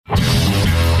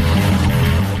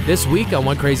This week on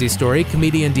One Crazy Story,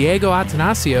 comedian Diego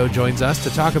Attanasio joins us to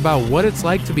talk about what it's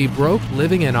like to be broke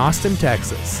living in Austin,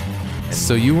 Texas.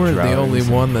 So you weren't the only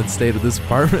one that stayed at this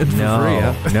apartment for free,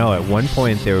 huh? No, at one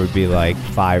point there would be like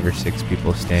 5 or 6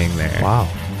 people staying there. Wow.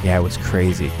 Yeah, it was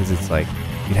crazy because it's like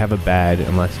you'd have a bed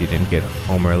unless you didn't get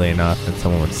home early enough and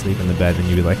someone would sleep in the bed and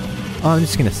you'd be like, oh, I'm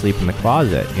just going to sleep in the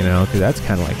closet, you know, because that's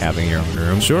kind of like having your own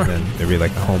room. Sure. And then there'd be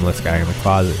like a homeless guy in the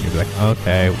closet and you'd be like,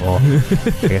 okay, well,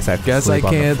 I guess I have to sleep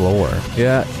on the floor.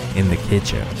 Yeah. In the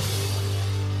kitchen.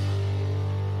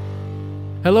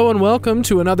 Hello and welcome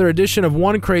to another edition of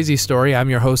One Crazy Story.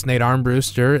 I'm your host, Nate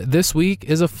Armbruster. This week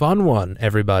is a fun one,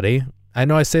 everybody. I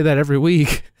know I say that every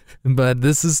week, but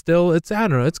this is still, I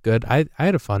don't know, it's good. I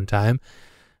had a fun time.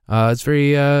 I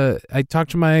talked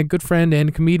to my good friend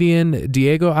and comedian,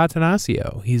 Diego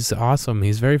Attanasio. He's awesome.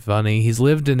 He's very funny. He's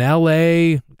lived in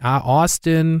L.A.,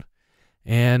 Austin,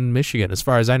 and Michigan. As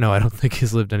far as I know, I don't think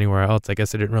he's lived anywhere else. I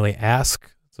guess I didn't really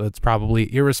ask, so it's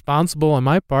probably irresponsible on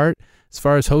my part as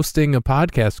far as hosting a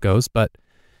podcast goes. But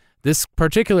this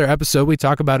particular episode, we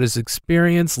talk about his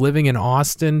experience living in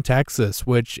Austin, Texas,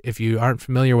 which, if you aren't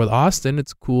familiar with Austin,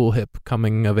 it's a cool, hip,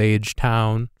 coming-of-age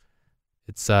town.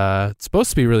 It's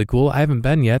supposed to be really cool. I haven't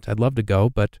been yet. I'd love to go,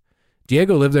 but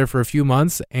Diego lived there for a few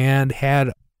months and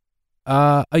had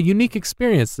a unique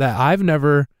experience that I've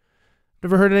never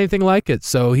heard anything like it.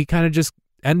 So he kind of just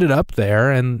ended up there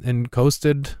and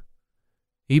coasted.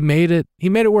 He made it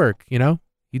work, you know?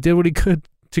 He did what he could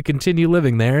to continue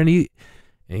living there, and you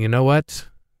know what?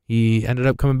 He ended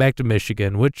up coming back to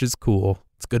Michigan, which is cool.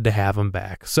 It's good to have him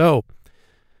back. So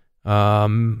you're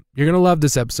going to love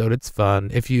this episode. It's fun.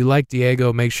 If you like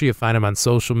Diego, make sure you find him on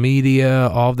social media,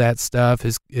 all that stuff,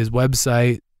 his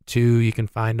website too. You can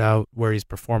find out where he's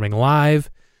performing live.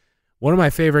 One of my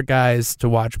favorite guys to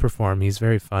watch perform. He's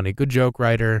very funny. Good joke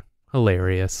writer.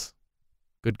 Hilarious.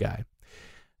 Good guy.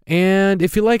 And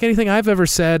if you like anything I've ever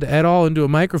said at all into a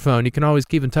microphone, you can always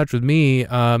keep in touch with me.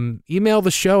 Email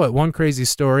the show at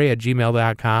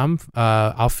onecrazystory@gmail.com.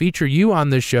 I'll feature you on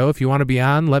this show. If you want to be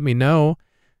on, let me know.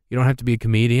 You don't have to be a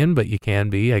comedian, but you can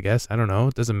be, I guess. I don't know.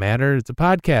 It doesn't matter. It's a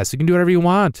podcast. You can do whatever you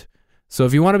want. So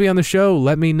if you want to be on the show,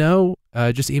 let me know.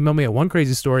 Just email me at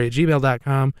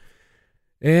onecrazystory@gmail.com.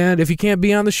 And if you can't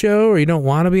be on the show or you don't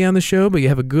want to be on the show, but you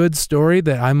have a good story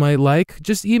that I might like,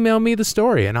 just email me the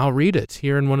story and I'll read it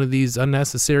here in one of these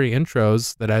unnecessary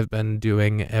intros that I've been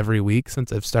doing every week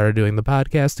since I've started doing the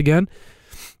podcast again.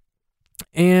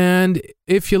 And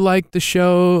if you like the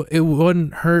show, it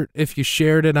wouldn't hurt if you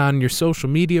shared it on your social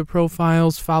media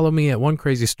profiles. Follow me at One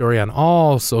Crazy Story on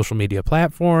all social media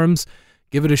platforms.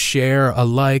 Give it a share, a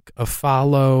like, a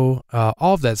follow.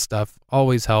 All of that stuff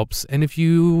always helps. And if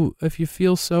you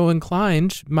feel so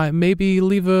inclined, maybe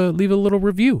leave a little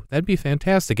review. That'd be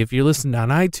fantastic. If you're listening on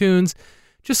iTunes,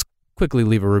 just quickly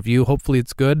leave a review. Hopefully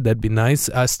it's good. That'd be nice.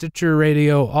 Stitcher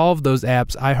Radio, all of those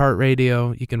apps,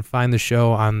 iHeartRadio, you can find the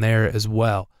show on there as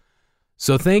well.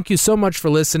 So thank you so much for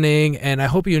listening, and I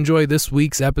hope you enjoy this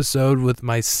week's episode with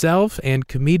myself and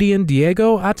comedian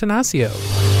Diego Attanasio.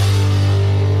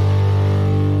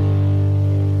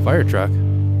 Fire truck.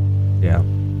 Yeah.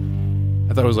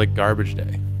 I thought it was like garbage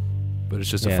day, but it's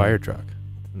just a fire truck.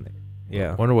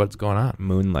 Yeah. Wonder what's going on.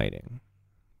 Moonlighting.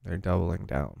 They're doubling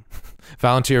down.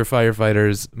 Volunteer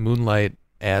firefighters moonlight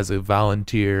as a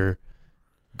volunteer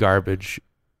garbage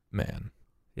man.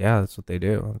 Yeah, that's what they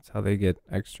do. That's how they get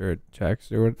extra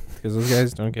checks or what? Because those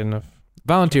guys don't get enough.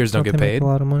 Volunteers don't get paid. Make a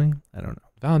lot of money. I don't know.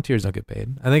 Volunteers don't get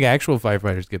paid. I think actual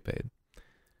firefighters get paid.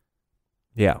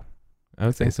 Yeah, I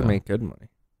would think so. They make good money.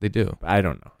 They do. I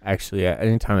don't know. Actually,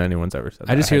 anytime anyone's ever said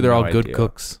that, I just hear they're all good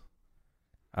cooks.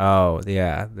 Oh,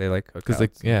 yeah. They like cookouts.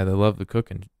 Because they love the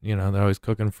cooking. You know, they're always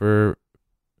cooking for...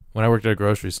 When I worked at a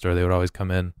grocery store, they would always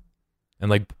come in and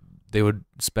like they would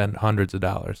spend hundreds of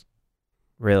dollars.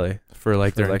 Really? For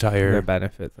like their entire... Their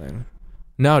benefit thing.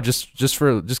 No, just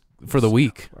for the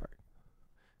week.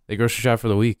 They grocery shop for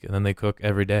the week and then they cook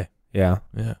every day. Yeah.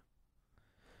 Yeah.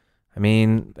 I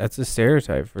mean, that's a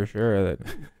stereotype for sure that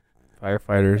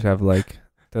firefighters have like...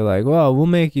 They're like, well, we'll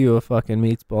make you a fucking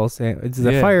meatball sandwich. It's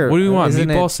the fire. What do you want?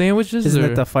 Meatball sandwiches? Isn't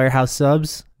it the firehouse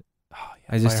subs? Oh,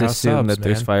 yeah, I just assume that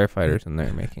there's man. Firefighters in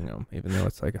there making them, even though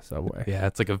it's like a Subway. Yeah,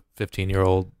 it's like a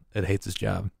 15-year-old that hates his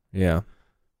job. Yeah.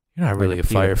 You're not really a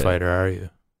firefighter, are you?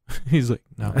 He's like,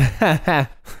 no.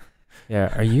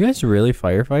 Yeah. Are you guys really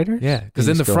firefighters? Yeah, because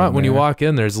in the front, when you walk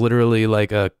in, there's literally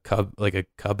like a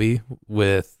cubby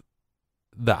with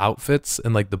the outfits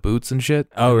and like the boots and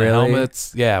shit. Oh, and really? The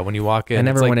helmets. Yeah, when you walk in, I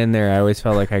never went in there. I always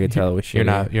felt like I could tell it was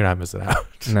shitty. You're not missing out.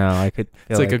 No, I could.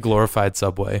 It's like a glorified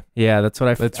Subway. Yeah, that's what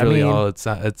I. That's really all. It's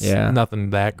not. It's nothing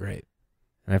that great.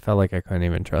 And I felt like I couldn't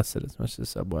even trust it as much as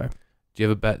Subway. Do you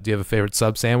have a favorite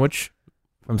sub sandwich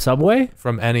From Subway?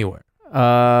 from anywhere?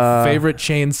 Favorite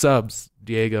chain subs,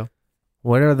 Diego?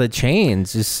 What are the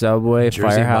chains? Just Subway, Jersey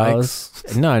Firehouse.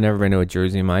 Mike's? No, I never been to a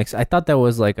Jersey Mike's. I thought that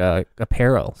was like a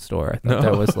apparel store. I thought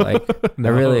that was like No.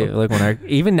 I really like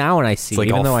even now when I see, It's like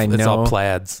even though I know it's all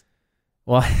plaids.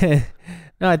 Well,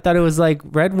 no, I thought it was like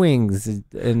Red Wings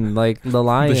and like the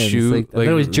Lions. The shoe, like,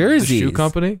 there was Jersey. The shoe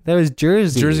company. There was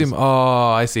Jersey. Jersey. Oh,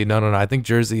 I see. No. I think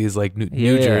Jersey is like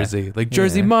New Jersey, like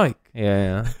Jersey Mike.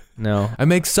 Yeah. No. I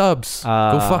make subs.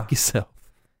 Go fuck yourself.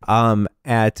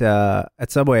 At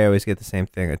Subway, I always get the same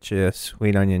thing. It's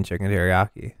sweet onion chicken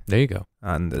teriyaki There you go.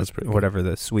 on That's the pretty good. whatever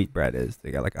the sweet bread is.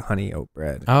 They got like a honey oat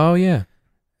bread. Oh yeah,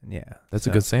 Yeah, that's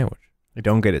so a good sandwich. I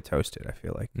don't get it toasted. I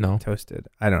feel like No, toasted.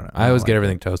 I don't know. I always don't get like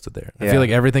everything it. toasted there. I Yeah. feel like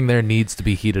everything there needs to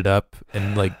be heated up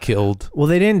and like killed. Well,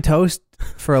 they didn't toast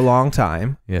for a long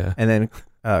time, Yeah. and then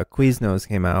Quiznos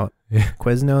came out. Yeah.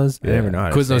 Quiznos. I never know how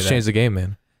to say Quiznos that. changed the game,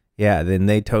 man. Yeah, then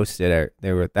they toasted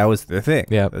it. That was their thing.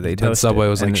 Yeah. So they Then toasted. Subway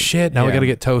was like, and- shit. Now we yeah. got to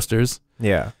get toasters.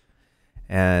 Yeah,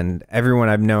 and everyone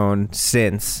I've known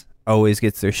since always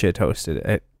gets their shit toasted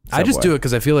at I just Subway. do it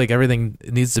because I feel like everything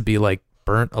needs to be like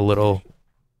burnt a little,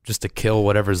 just to kill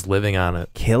whatever's living on it.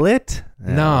 Kill it?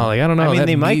 No, like I don't know. I mean, that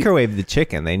they meat- microwave the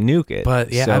chicken. They nuke it.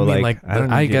 But yeah, So, I mean, like I don't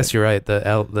guess get you're right.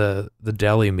 The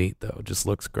deli meat though just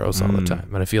looks gross all the Mm. time,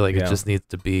 and I feel like Yeah. it just needs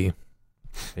to be it.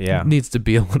 Yeah, needs to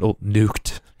be a little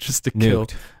nuked just to kill.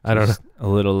 nuked. I don't know. Just a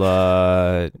little,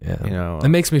 Yeah, you know, it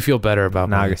makes me feel better about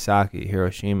Nagasaki,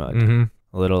 Hiroshima. Mm-hmm.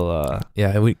 A little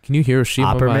Yeah, can you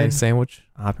Hiroshima my Opperman? sandwich?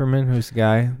 Opperman, who's the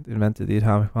guy that invented the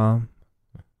atomic bomb?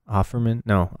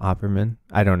 Opperman.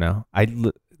 I don't know.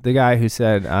 The guy who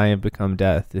said, "I have become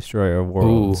death, destroyer of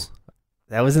worlds."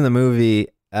 That was in the movie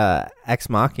Ex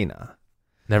Machina.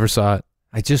 Never saw it.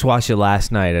 I just watched it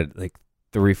last night at like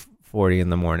 3:40 in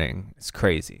the morning. It's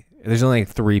crazy. There's only like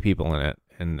 3 people in it,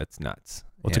 and it's nuts.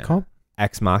 What's Yeah. it called?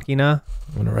 Ex Machina.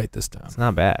 I'm gonna write this down. It's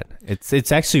not bad.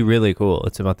 It's actually really cool.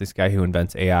 It's about this guy who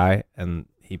invents AI, and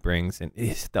he brings in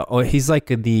he's like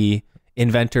the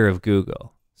inventor of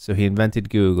Google. So he invented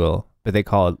Google, but they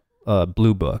call it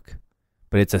Blue Book,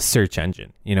 but it's a search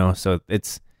engine. So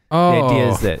it's the idea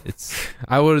is that it's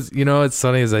I was. You know, it's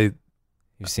funny as you've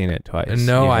seen it twice.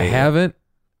 No, You I hate it. haven't.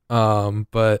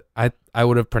 But I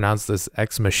would have pronounced this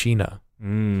ex machina.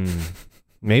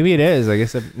 Maybe it is. I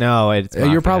guess no. It's You're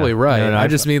Machina. probably right. No, I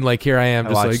just mean like here I am, I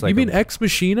just watched, like you like, mean ex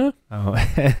machina? Oh.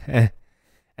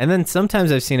 And then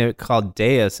sometimes I've seen it called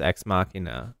Deus Ex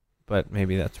Machina, but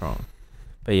maybe that's wrong.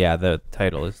 But yeah, the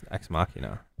title is Ex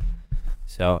Machina.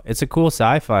 So it's a cool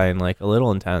sci-fi and like a little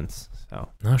intense. So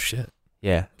Oh shit!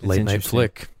 yeah, it's Late night interesting.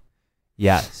 flick.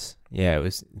 Yes, yeah, it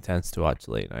was intense to watch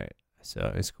late night.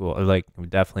 So it's cool. It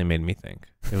definitely made me think.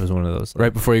 It was one of those like,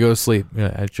 Right before you go to sleep.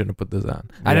 Yeah, I shouldn't have put this on.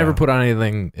 I Yeah. never put on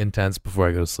anything intense before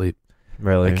I go to sleep.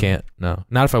 Really, I can't. No,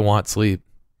 not if I want sleep.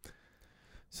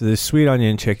 So the sweet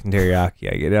onion chicken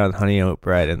teriyaki, I get it on honey oat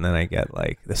bread, and then I get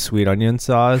like the sweet onion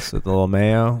sauce with a little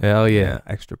mayo. Hell yeah,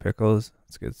 Extra pickles.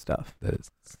 It's good stuff.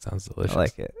 Sounds delicious. I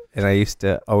like it. And I used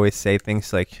to always say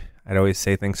things like, I'd always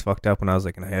say things fucked up when I was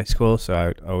like in high school, so I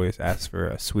would always ask for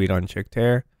a sweet on chick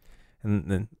tear, and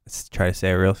then try to say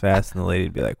it real fast, and the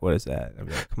lady'd be like, "What is that?" I'd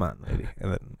be like, "Come on, lady," and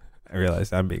then I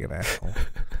realized I'm being an asshole.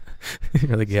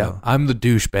 You're like, yeah, So- I'm the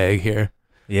douchebag here,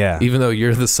 Yeah, even though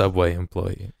you're the Subway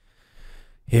employee.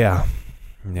 yeah.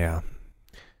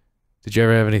 Did you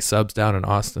ever have any subs down in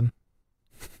Austin?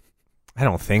 I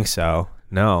don't think so.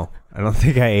 No, I don't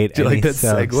think I ate. Do you any like that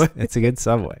subs. segue? It's a good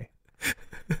Subway.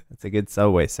 It's a good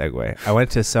Subway segue. I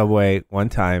went to Subway one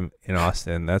time in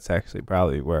Austin. That's actually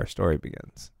probably where our story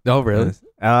begins. Oh, really?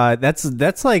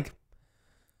 That's like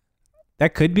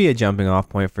that could be a jumping off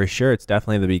point for sure. It's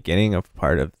definitely the beginning of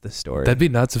part of the story. That'd be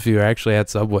nuts if you were actually at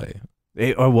Subway.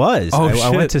 It was. Oh, I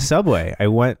shit. went to Subway. I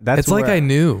went. That's It's like where I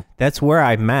knew. That's where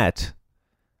I met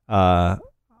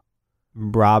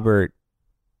Robert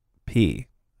P.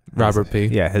 Robert P.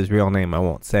 Yeah, his real name I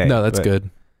won't say. No, that's but, good.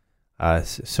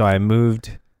 So I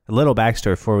moved. A little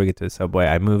backstory before we get to the Subway.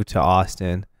 I moved to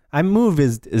Austin. I move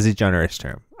is a generous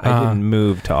term. I didn't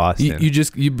move to Austin.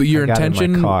 Your I got in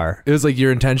intention. my car. It was like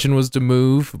your intention was to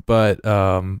move, but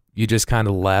you just kind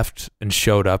of left and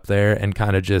showed up there and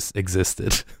kind of just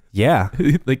existed. Yeah.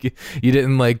 Like you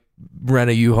didn't like rent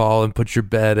a U-Haul and put your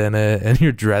bed in it and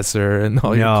your dresser and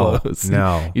all your clothes.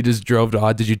 No. You just drove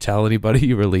to. Did you tell anybody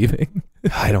you were leaving?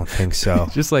 I don't think so.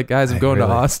 Just like, guys, I'm going to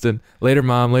really- Austin. Later,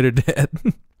 mom. Later, dad.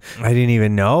 I didn't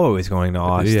even know I was going to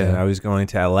Austin. Yeah. I was going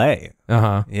to LA.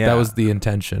 Uh-huh. Yeah. That was the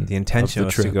intention. The intention of the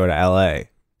was trip. to go to LA.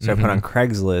 So I put Mhm. on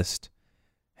Craigslist,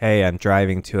 "Hey, I'm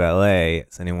driving to LA.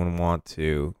 Does anyone want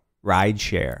to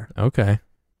rideshare. Okay.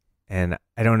 And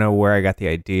I don't know where I got the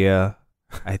idea.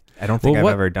 I don't think I've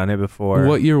ever done it before.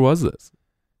 What year was this?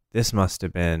 This must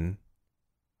have been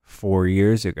 4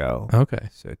 years ago. Okay.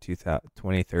 So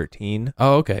 2013.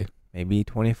 Oh, okay. Maybe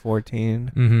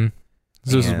 2014. Mm-hmm.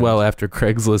 So this is well after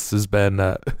Craigslist has been.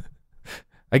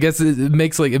 I guess it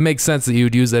makes sense that you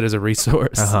would use that as a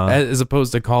resource as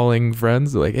opposed to calling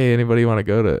friends like, hey, anybody want to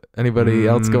go to anybody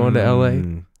else going to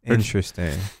LA?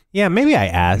 Interesting. Yeah, maybe I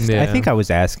asked. Yeah. I think I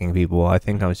was asking people. I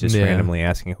think I was just randomly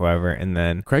asking whoever, and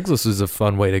then Craigslist is a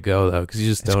fun way to go though, because you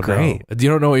just don't know. You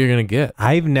don't know what you're gonna get.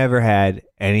 I've never had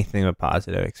anything but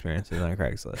positive experiences on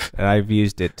Craigslist, and I've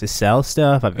used it to sell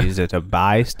stuff. I've used it to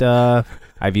buy stuff.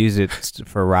 I've used it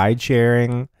for ride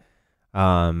sharing.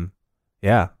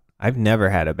 Yeah, I've never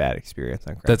had a bad experience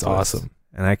on Craigslist. That's awesome.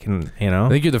 And I can, I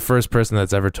think you're the first person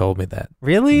that's ever told me that.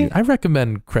 Really? I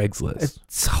recommend Craigslist.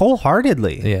 It's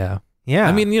wholeheartedly. Yeah. Yeah.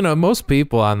 I mean, most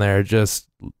people on there are just,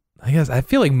 I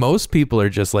feel like most people are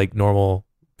just like normal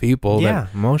people. Yeah,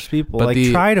 most people. But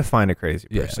try to find a crazy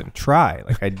person. Yeah. Try.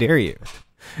 Like, I dare you.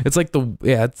 It's like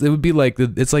it would be like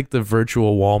it's like the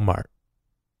virtual Walmart.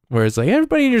 Where it's like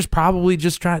everybody here's probably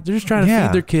just trying to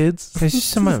feed their kids. It's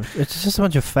just a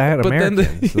bunch of fat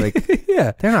Americans.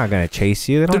 They're not gonna chase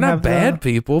you. They're not bad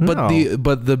people, but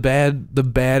the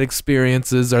bad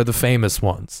experiences are the famous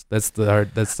ones. That's the.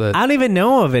 I don't even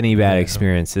know of any bad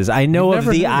experiences. I know of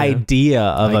the idea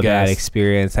of a bad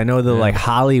experience. I know the like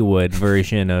Hollywood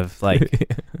version of like.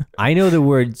 I know the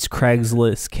words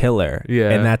Craigslist killer.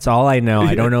 Yeah, and that's all I know.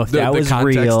 I don't know if that was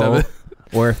real.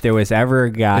 Or if there was ever a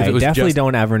guy, I definitely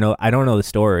don't ever know. I don't know the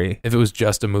story. If it was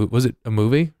just a movie, was it a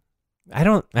movie?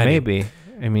 Maybe.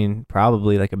 I mean,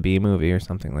 probably like a B movie or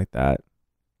something like that.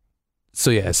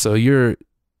 So you're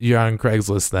on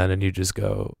Craigslist then, and you just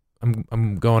go.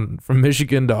 I'm going from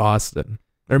Michigan to Austin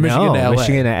or Michigan to LA.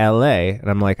 Michigan to LA, and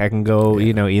I'm like, I can go.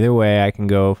 Either way, I can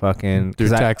go fucking through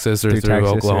Texas or through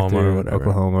Oklahoma or whatever.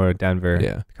 Oklahoma or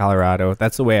Denver, Colorado.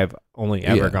 That's the way I've only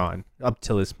ever gone up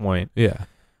till this point. Yeah.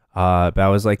 But I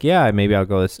was like, maybe I'll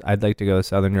go I'd like to go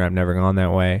Southern. I've never gone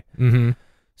that way. Mm-hmm.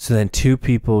 So then 2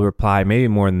 people reply, maybe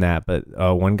more than that, but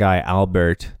one guy,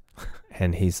 Albert,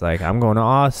 and he's like, I'm going to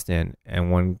Austin.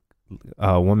 And one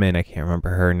woman, I can't remember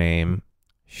her name,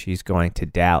 she's going to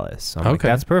Dallas. So I'm like,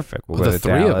 that's perfect. We'll go to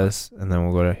Dallas, and then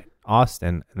we'll go to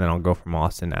Austin, and then I'll go from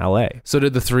Austin to LA. So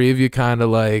did the 3 of you kind of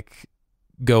like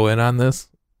go in on this?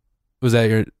 Was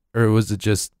that or was it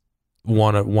just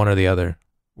one or the other?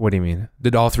 What do you mean?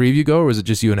 Did all 3 of you go, or was it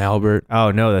just you and Albert?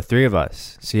 Oh, no, the 3 of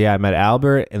us. So, I met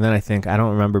Albert, and then I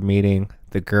don't remember meeting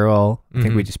the girl. I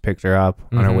think we just picked her up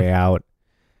on our way out.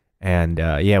 And,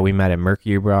 we met at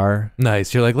Mercury Bar.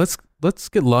 Nice. You're like, let's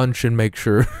get lunch and make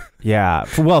sure. Yeah.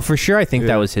 Well, for sure, I think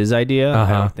that was his idea. I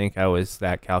don't think I was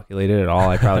that calculated at all.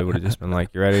 I probably would have just been like,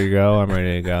 you ready to go? I'm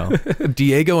ready to go.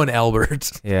 Diego and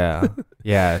Albert. Yeah.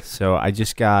 Yeah. So, I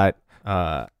just got...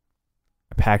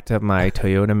 I packed up my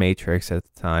Toyota Matrix at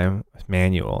the time,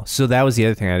 manual. So that was the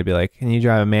other thing. I had to be like, can you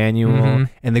drive a manual? Mm-hmm.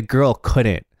 And the girl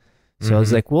couldn't. So I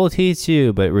was like, we'll teach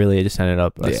you. But really, it just ended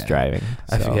up us driving.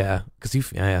 So.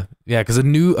 Because a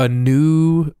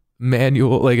new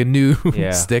manual, like a new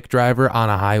stick driver on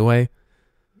a highway.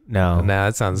 No,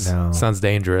 that sounds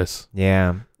dangerous.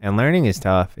 Yeah. And learning is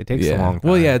tough. It takes a long time.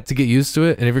 Well, to get used to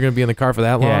it. And if you're going to be in the car for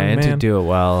that long, and to do it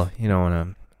well, you don't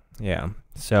want to,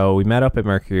 So we met up at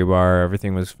Mercury Bar.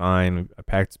 Everything was fine. I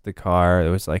packed up the car.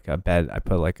 There was like a bed. I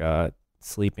put like a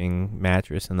sleeping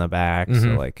mattress in the back. Mm-hmm. So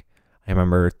like I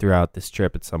remember throughout this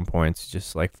trip at some points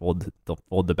just like fold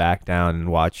the back down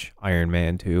and watch Iron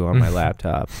Man 2 on my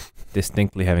laptop.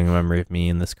 Distinctly having a memory of me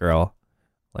and this girl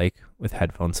like with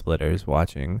headphone splitters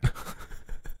watching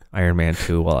Iron Man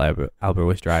 2 while Albert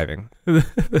was driving.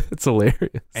 It's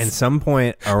hilarious. And some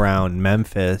point around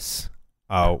Memphis,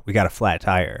 we got a flat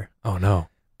tire. Oh, no.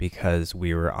 Because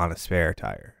we were on a spare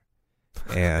tire.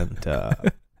 And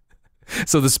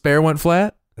so the spare went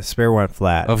flat? The spare went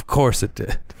flat. Of course it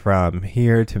did. From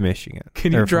here to Michigan.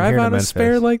 Can you drive on a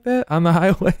spare like that on the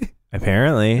highway?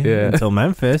 Apparently. Yeah. Until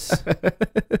Memphis. Well,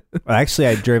 actually,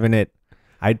 I'd driven it.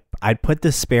 I'd put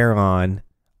the spare on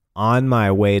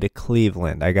my way to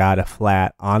Cleveland. I got a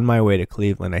flat on my way to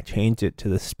Cleveland. I changed it to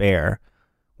the spare,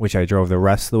 which I drove the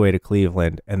rest of the way to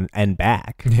Cleveland and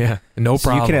back. Yeah, no problem.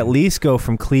 So you can at least go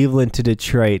from Cleveland to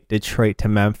Detroit to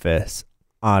Memphis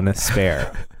on a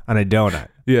spare, on a donut.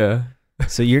 Yeah.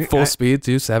 So you're full speed,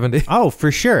 270. Oh,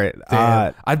 for sure.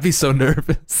 I'd be so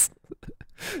nervous.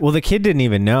 Well, the kid didn't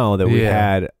even know that we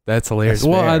had. That's hilarious.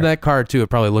 Well, on that car too,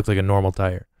 it probably looked like a normal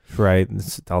tire. Right,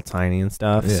 it's all tiny and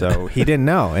stuff. Yeah. So he didn't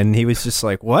know, and he was just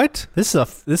like, "What? This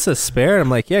is a spare?" And I'm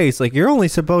like, "Yeah." He's like, "You're only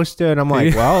supposed to," and I'm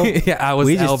like, "Well, yeah,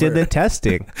 we just did the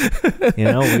testing.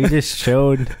 We just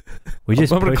showed. We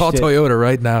just. I'm gonna call Toyota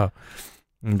right now.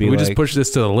 And be we just pushed this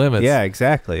to the limits. Yeah,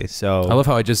 exactly. So I love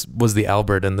how I just was the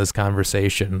Albert in this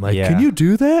conversation. Like, Yeah. can you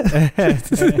do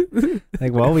that?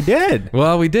 like, well, we did.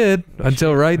 Well, we did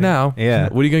until right now. Yeah.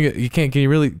 What are you gonna get? You can't. Can you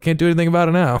really can't do anything about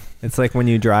it now? It's like when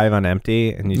you drive on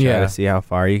empty and you try Yeah. to see how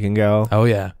far you can go. Oh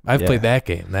yeah, I've Yeah. played that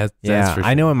game. That's for sure.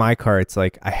 I know in my car it's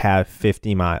like I have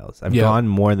 50 miles. I've Yeah. gone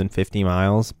more than 50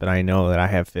 miles, but I know that I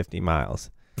have 50 miles.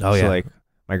 Oh So yeah. like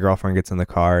my girlfriend gets in the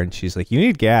car and she's like, "You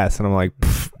need gas," and I'm like,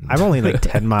 "I'm only like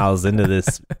 10 miles into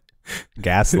this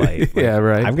gas light. Like, yeah.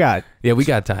 Right. I've got yeah, we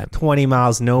got time. 20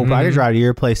 miles. No, but I can Mhm. drive to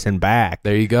your place and back.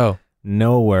 There you go.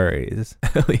 No worries."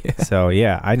 Hell yeah. So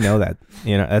yeah, I know that.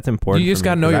 That's important. You just for me,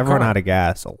 gotta know 'cause your I've run car. out of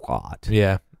gas a lot.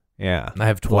 Yeah. Yeah, I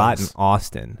have a lot in twice.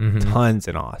 Austin, Mhm. tons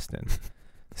in Austin.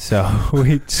 So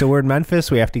we're in Memphis.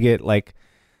 We have to get like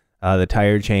the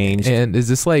tire changed. And is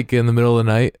this like in the middle of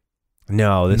the night?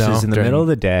 No, this No, is in the during- middle of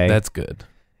the day. That's good.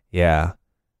 Yeah.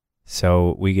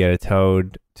 So we get it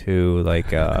towed to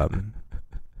like a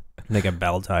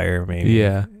bell tire maybe.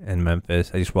 Yeah. In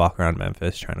Memphis. I just walk around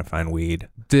Memphis trying to find weed.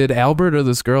 Did Albert or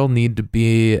this girl need to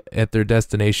be at their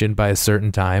destination by a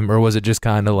certain time, or was it just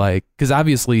kind of like? Because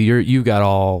obviously you got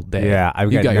all day. Yeah,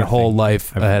 I've you got your nothing. whole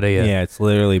life ahead of you. Yeah, it's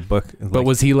literally booked. But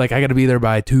was he like, I got to be there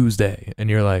by Tuesday, and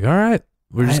you're like, all right,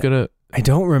 we're just gonna. I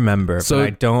don't remember. So- but I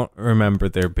don't remember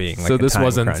there being like so a this time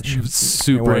wasn't crunch.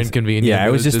 super It was- inconvenient. Yeah,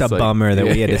 it was just a like- bummer that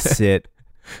we had yeah. to sit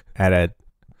at a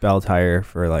bell tire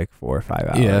for like 4 or 5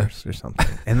 hours Yeah. or something.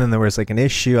 And then there was like an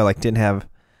issue. I didn't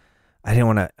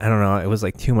want to, I don't know. It was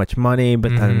like too much money,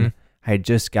 but Mhm. then I had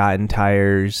just gotten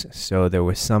tires. So there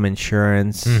was some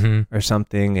insurance Mhm. or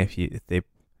something. If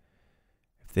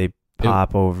they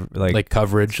pop over like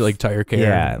coverage, like tire care.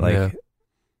 yeah, like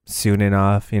soon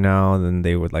enough, then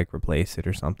they would like replace it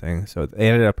or something. So they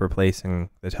ended up replacing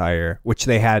the tire, which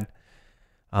they had.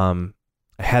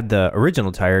 I had the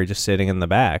original tire just sitting in the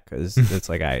back because it's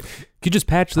like I. Could you just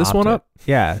patch this popped one it. up?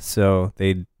 Yeah, so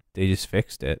they just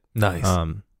fixed it. Nice.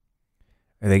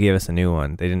 Or they gave us a new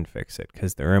one. They didn't fix it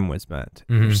because the rim was bent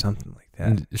or Mhm. something like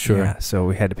that. Sure. Yeah, so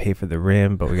we had to pay for the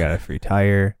rim, but we got a free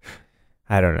tire.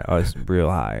 I don't know. I was real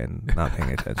high and not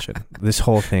paying attention. This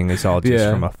whole thing is all just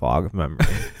Yeah. from a fog of memory.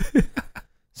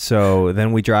 So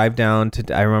then we drive down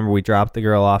to. I remember we dropped the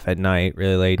girl off at night,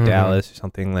 really late, Mhm. Dallas or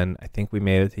something. Then I think we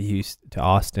made it to Houston, to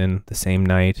Austin the same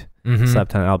night. Mhm.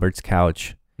 Slept on Albert's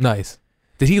couch. Nice.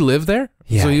 Did he live there?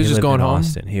 Yeah, So he was just lived going in home.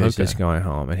 Austin. He was Okay. just going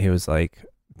home, and he was like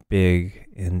big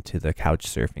into the couch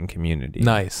surfing community.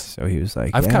 Nice. So he was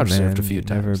like, I've yeah, couch surfed man, a few you've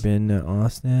Never times. been to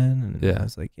Austin? And Yeah. I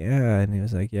was like, yeah, and he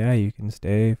was like, yeah, you can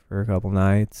stay for a couple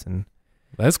nights, and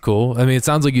That's cool. I mean, it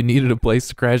sounds like you needed a place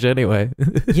to crash anyway.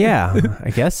 yeah, I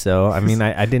guess so. I mean,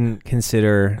 I didn't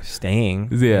consider staying.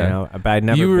 Yeah. But I'd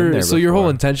never been there. So your whole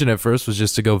before. intention at first was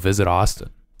just to go visit Austin,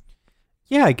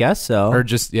 Yeah, I guess so. or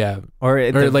just Or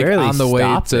at or the like very on least the way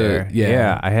stop to- there.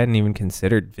 yeah. I hadn't even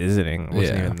considered visiting. It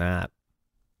wasn't Yeah. even that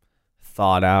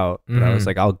thought out. But I was Mhm.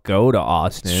 like, I'll go to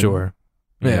Austin. sure.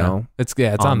 You Yeah. know? It's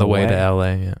on on the the way to way.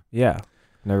 LA. Yeah. Yeah.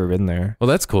 Never been there. Well,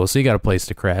 that's cool. So you got a place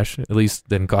to crash. At least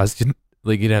didn't cost you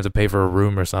like you didn't have to pay for a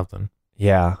room or something.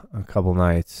 Yeah, a couple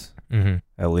nights Mm-hmm.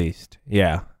 at least.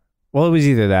 Yeah. Well, it was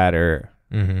either that or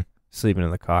Mm-hmm. sleeping in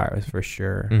the car. It was for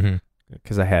sure Mm-hmm.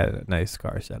 because I had a nice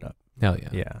car setup. Hell yeah.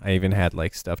 Yeah, I even had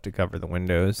like stuff to cover the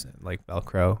windows, like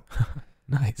Velcro.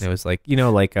 Nice. And it was like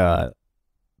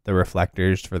the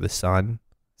reflectors for the sun.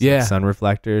 Yeah. Sun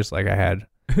reflectors. Like I had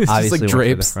It's just obviously like one for the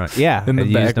drapes. front. Yeah, in the I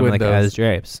used back them like windows. as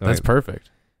drapes. So That's perfect.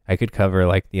 I could cover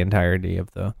like the entirety of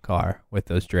the car with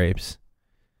those drapes.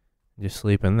 Just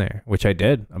sleep in there, which I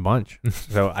did a bunch.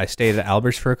 So I stayed at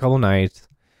Albert's for a couple nights.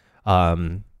 I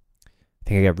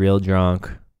think I got real drunk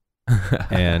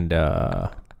and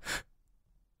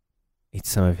ate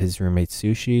some of his roommate's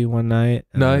sushi one night.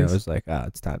 And then Nice. I was like,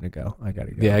 it's time to go. I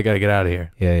gotta go. Yeah, I gotta get out of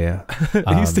here. Yeah.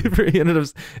 He ended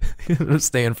up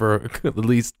staying for at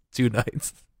least 2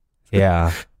 nights.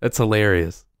 Yeah. That's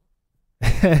hilarious.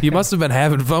 You must have been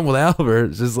having fun with Albert.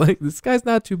 It's just like, this guy's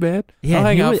not too bad. I'll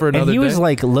hang out for another and he day. was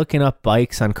like looking up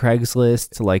bikes on Craigslist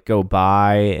to like go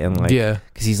buy and like yeah.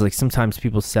 because he's like sometimes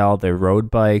people sell their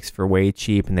road bikes for way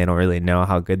cheap and they don't really know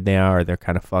how good they are or they're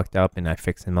kind of fucked up and I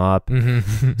fix them up.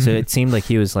 Mm-hmm. So it seemed like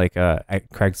he was like a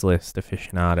Craigslist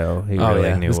aficionado. He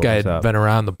really knew This what guy was had up. been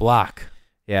around the block.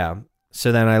 Yeah.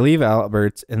 So then I leave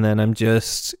Albert's and then I'm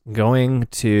just going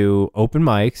to open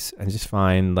mics and just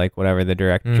find like whatever the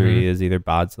directory Mhm. is, either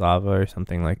Bodslava or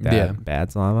something like that. Yeah.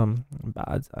 Badslava?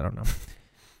 Bods? I don't know.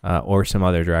 or some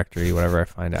other directory, whatever I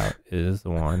find out is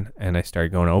the one. And I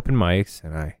started going to open mics,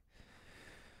 and I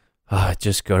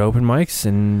just go to open mics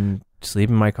and sleep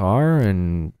in my car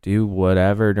and do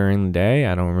whatever during the day.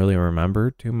 I don't really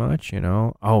remember too much,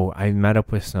 Oh, I met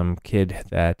up with some kid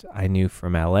that I knew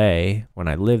from LA when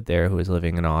I lived there who was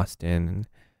living in Austin.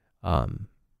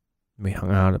 We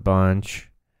hung out a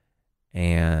bunch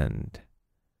and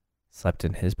slept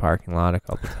in his parking lot a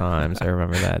couple times. I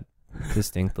remember that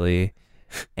distinctly.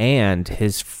 And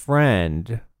his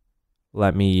friend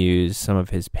let me use some of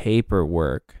his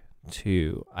paperwork I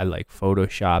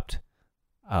photoshopped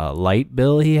a light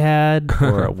bill he had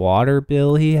or a water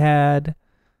bill he had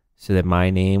so that my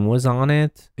name was on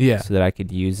it. Yeah. So that I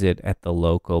could use it at the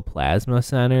local plasma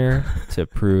center to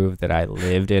prove that I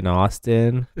lived in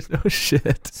Austin. No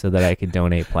shit. So that I could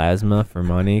donate plasma for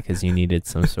money because you needed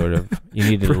you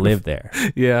needed to live there.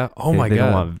 Yeah. Oh my They God.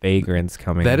 don't want vagrants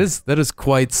coming. That is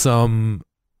quite some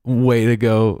way to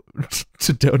go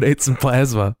to donate some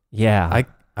plasma. Yeah.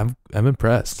 I'm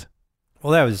impressed.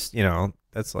 Well, that was,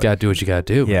 that's like... Gotta do what you gotta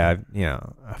do. Yeah,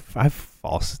 I've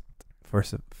falsified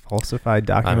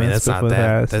documents. I mean, that's not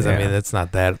that. Yeah. I mean, that's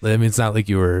not that. I mean, it's not like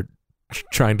you were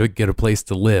trying to get a place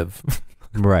to live.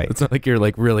 Right. It's not like you're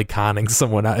like really conning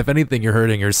someone out. If anything, you're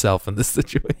hurting yourself in this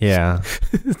situation. Yeah.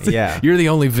 Yeah. You're the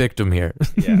only victim here.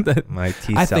 Yeah. My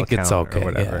T cell I think it's count okay. or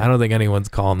whatever. Yeah. I don't think anyone's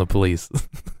calling the police.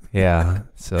 Yeah.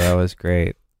 So that was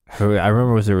great. I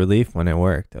remember it was a relief when it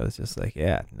worked. I was just like,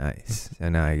 yeah, nice.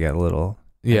 And now I get a little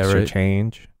extra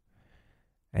change.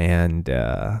 And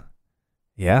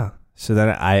yeah. So then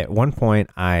at one point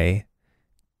I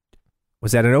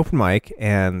was at an open mic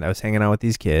and I was hanging out with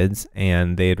these kids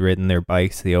and they had ridden their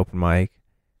bikes to the open mic.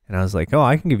 And I was like, oh,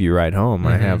 I can give you a ride home. Mm-hmm.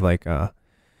 I have like a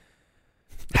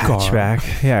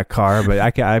hatchback. Yeah, car.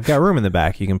 But I've got room in the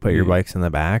back. You can put your bikes in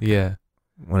the back. Yeah.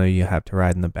 One of you have to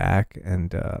ride in the back.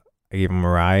 And I gave them a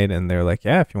ride and they're like,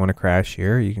 yeah, if you want to crash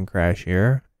here, you can crash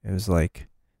here. It was like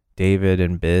David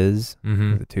and Biz,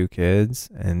 the two kids.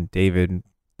 And David,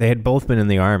 they had both been in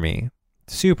the Army.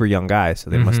 Super young guys, so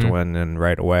they must have went in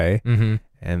right away.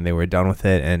 And they were done with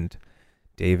it. And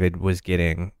David was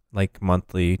getting like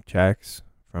monthly checks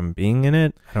from being in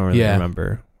it. I don't really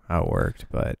remember how it worked,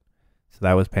 but so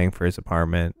that was paying for his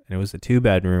apartment. And it was a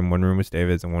 2-bedroom. One room was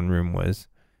David's and one room was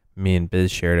me and Biz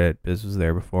shared it. Biz was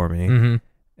there before me.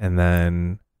 And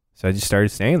then, so I just started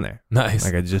staying there. Nice.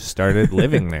 Like I just started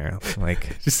living there.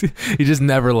 Like you just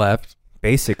never left.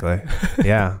 Basically.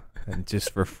 Yeah. And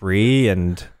just for free.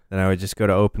 And then I would just go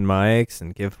to open mics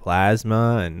and give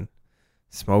plasma and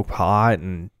smoke pot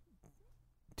and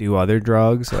do other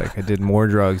drugs. Like I did more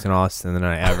drugs in Austin than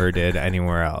I ever did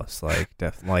anywhere else. Like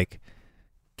like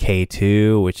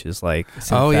K2, which is like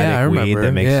synthetic weed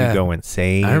that makes you go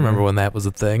insane. I remember when that was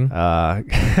a thing.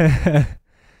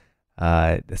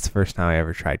 That's the first time I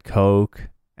ever tried coke,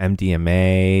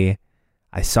 MDMA.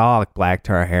 I saw like black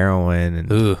tar heroin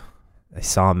and I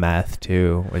saw meth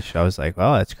too, which I was like,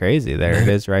 "Oh, that's crazy! There it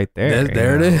is, right there.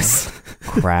 There it is."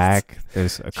 Crack.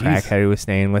 There's a crackhead who was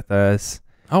staying with us.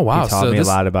 Oh wow! He taught me a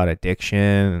lot about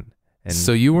addiction. And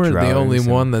so you weren't the only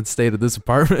one that stayed at this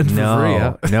apartment for free.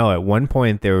 Huh? No. At one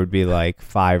point, there would be like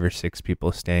 5 or 6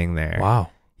 people staying there.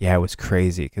 Wow. Yeah, it was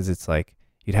crazy because it's like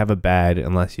you'd have a bed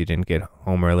unless you didn't get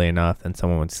home early enough, and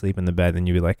someone would sleep in the bed, and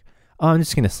you'd be like, oh, I'm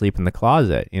just going to sleep in the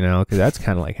closet, because that's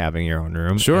kind of like having your own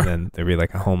room. Sure. And then there'd be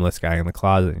like a homeless guy in the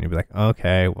closet and you'd be like,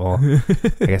 okay, well,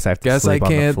 I guess I have to sleep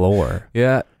on the floor.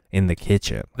 Yeah. In the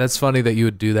kitchen. That's funny that you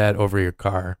would do that over your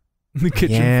car. The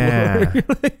kitchen floor.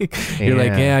 You're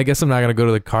like, I guess I'm not going to go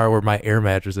to the car where my air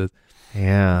mattress is.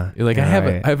 Yeah. You're like, I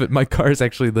have it. My car is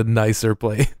actually the nicer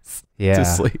place to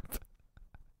sleep.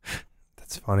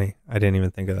 That's funny. I didn't even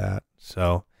think of that.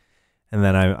 So, and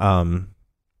then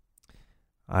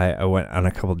I went on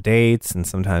a couple dates, and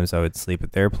sometimes I would sleep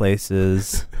at their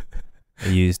places. I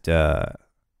used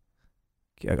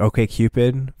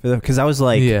OkCupid for them because I was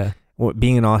like,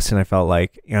 being in Austin, I felt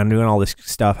like I'm doing all this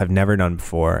stuff I've never done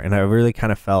before, and I really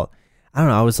kind of felt, I don't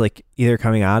know, I was like either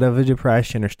coming out of a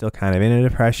depression or still kind of in a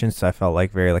depression, so I felt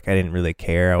like very like I didn't really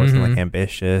care. I wasn't like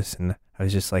ambitious, and I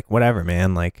was just like, whatever,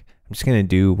 man, like. I'm just going to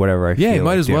do whatever I feel like you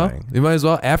might as doing. You might as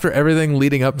well. After everything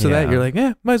leading up to that, you're like,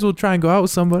 might as well try and go out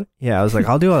with somebody. Yeah, I was like,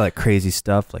 I'll do all that crazy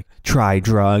stuff, like try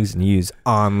drugs and use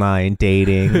online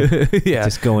dating.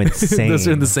 Just go insane. Those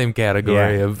are in the same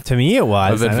category of, to me it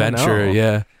was, of adventure.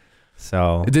 Yeah.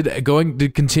 So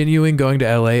did continuing going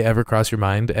to LA ever cross your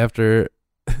mind after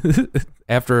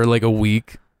like a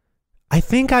week? I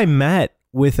think I met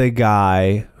with a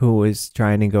guy who was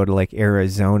trying to go to like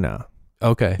Arizona.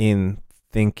 Okay. In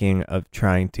thinking of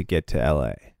trying to get to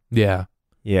LA. Yeah.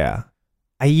 Yeah.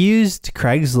 I used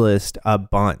Craigslist a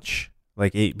bunch.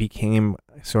 Like it became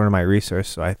sort of my resource.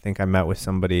 So I think I met with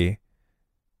somebody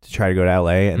to try to go to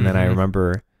LA, and then I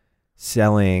remember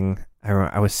selling.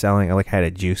 I was selling. I had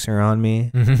a juicer on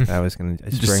me. That I was gonna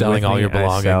just selling all your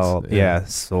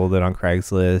belongings. Sold it on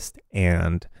Craigslist,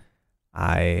 and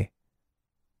a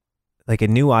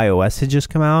new iOS had just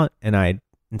come out, and I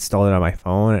installed it on my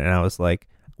phone, and I was like,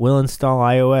 "We'll install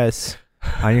iOS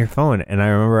on your phone." And I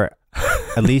remember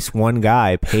at least one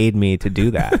guy paid me to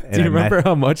do that. And do you remember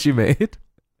how much you made?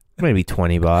 Maybe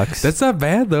 $20. That's not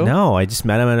bad though. No, I just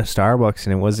met him at a Starbucks,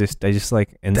 and I just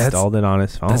installed it on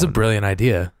his phone. That's a brilliant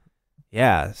idea.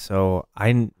 Yeah, so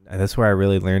that's where I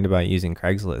really learned about using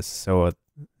Craigslist. So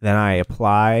then I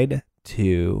applied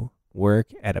to work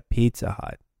at a Pizza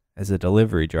Hut as a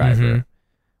delivery driver,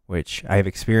 which I have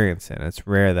experience in. It's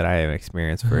rare that I have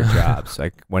experience for a job. So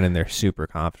I went in there super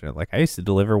confident. I used to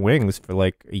deliver wings for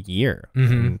a year.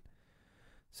 And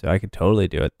so I could totally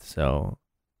do it. So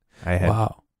I had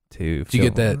to. Did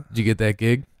you get that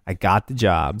gig? I got the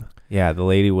job. Yeah, the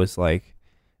lady was like,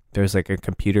 there's a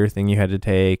computer thing you had to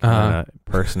take, and a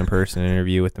person-to-person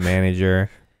interview with the manager.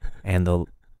 And the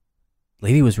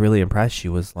lady was really impressed. She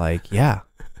was like, "Yeah,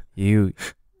 you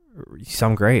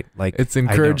sound great." It's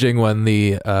encouraging when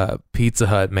the Pizza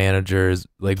Hut manager is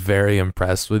very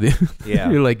impressed with you. Yeah.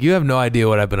 You're like, "You have no idea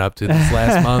what I've been up to this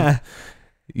last month."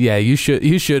 Yeah, you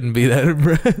shouldn't be that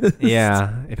impressed.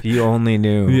 Yeah, if you only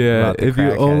knew. Yeah, if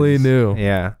you only knew.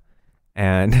 Yeah.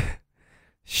 And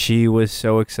she was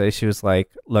so excited. She was like,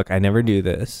 "Look, I never do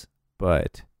this,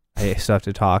 but I still have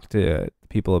to talk to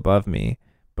people above me,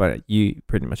 but you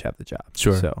pretty much have the job."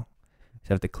 Sure. So you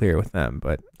have to clear with them,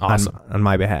 but awesome. on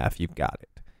my behalf, you've got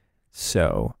it.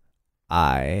 So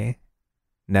I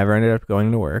never ended up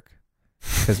going to work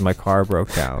because my car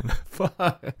broke down.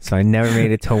 So I never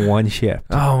made it till one shift.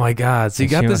 Oh my God. So you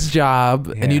got this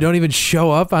job and you don't even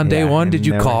show up on day one. Did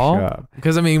you call?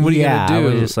 Because what are you going to do? I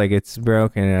was just it's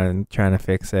broken and I'm trying to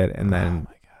fix it. And then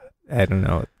I don't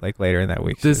know, later in that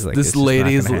week, this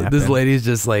lady's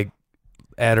just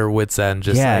at her wit's end,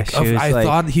 just I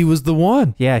thought he was the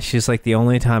one. Yeah, she's the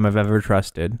only time I've ever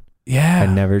trusted. Yeah, I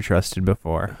never trusted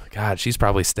before. God, she's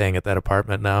probably staying at that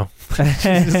apartment now. She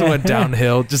just went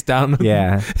downhill, just down.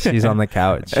 Yeah, she's on the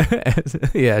couch.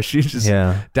 Yeah, she's just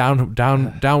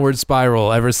downward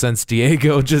spiral ever since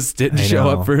Diego just didn't show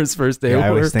up for his first day of work. I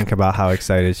always think about how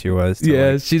excited she was.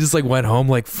 She just went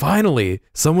home finally,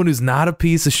 someone who's not a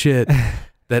piece of shit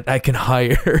that I can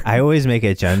hire. I always make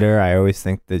it gender. I always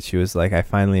think that she was I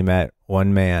finally met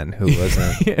one man who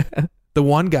wasn't. The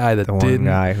one guy that didn't. The one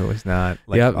guy who was not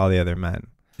all the other men.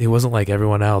 He wasn't like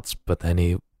everyone else, but then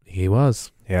he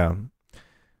was. Yeah.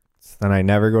 So then I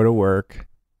never go to work,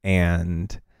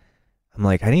 and I'm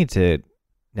I need to.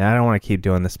 Now I don't want to keep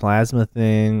doing this plasma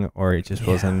thing, or it just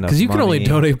wasn't enough. Because you can only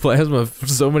donate plasma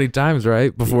so many times,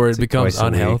 right? Before it becomes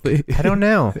unhealthy. I don't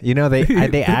know.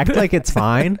 They act like it's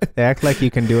fine. They act like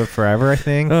you can do it forever, I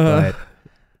think. But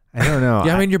I don't know.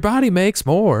 Yeah, I mean, your body makes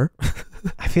more.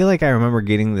 I feel I remember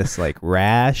getting this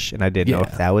rash, and I didn't know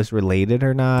if that was related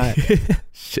or not.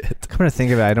 Shit. Come to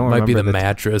think of it, I don't remember. Might be the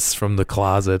mattress from the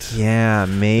closet. Yeah,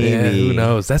 maybe. Yeah, who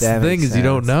knows? That's the thing is you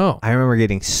don't know. I remember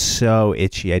getting so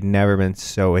itchy. I'd never been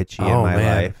so itchy in my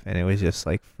life, and it was just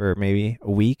for maybe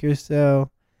a week or so.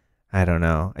 I don't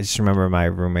know. I just remember my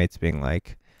roommates being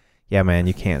like, "Yeah, man,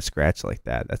 you can't scratch like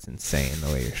that. That's insane the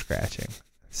way you're scratching."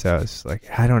 So it's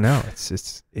I don't know. It's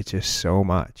just so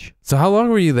much. So how long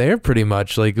were you there? Pretty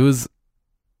much it was.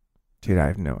 Dude, I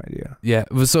have no idea. Yeah.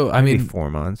 So I mean,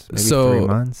 4 months. Maybe 3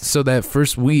 months. So that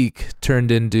first week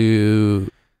turned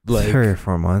into 3 or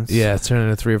 4 months. Yeah, it turned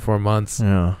into 3 or 4 months.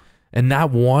 Yeah. And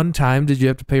not one time did you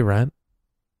have to pay rent?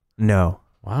 No.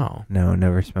 Wow. No,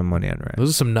 never spend money on rent.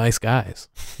 Those are some nice guys.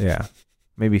 Yeah.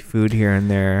 Maybe food here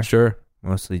and there. Sure.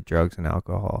 Mostly drugs and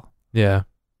alcohol. Yeah.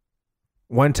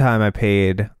 One time I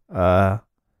paid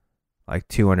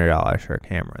 $200 for a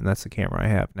camera, and that's the camera I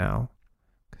have now.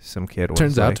 Some kid was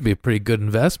turns out to be a pretty good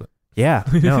investment. Yeah,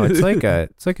 no, it's a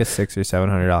 $600 or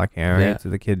 $700 camera. Yeah. So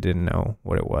the kid didn't know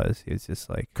what it was. He was just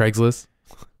Craigslist.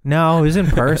 No, it was in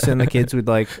person. The kids would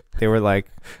they were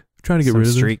trying to get rid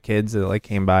of street kids that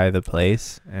came by the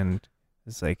place, and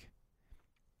it's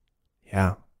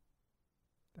yeah.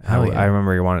 I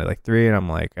remember he wanted 3, and I'm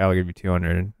I'll give you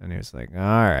 200, and he was all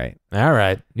right,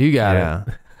 you got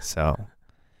it. So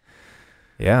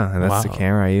yeah, and that's the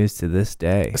camera I use to this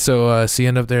day. So you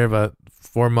end up there about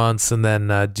 4 months, and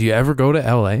then do you ever go to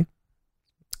LA?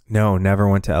 No, never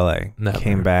went to LA. Never.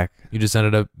 Came back. You just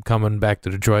ended up coming back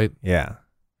to Detroit. Yeah,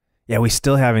 we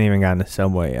still haven't even gotten to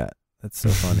Subway yet. That's so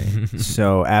funny.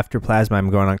 So after Plasma, I'm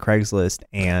going on Craigslist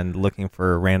and looking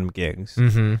for random gigs.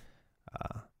 Mm-hmm.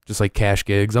 Just like cash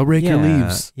gigs. I'll rake your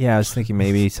leaves. Yeah, I was thinking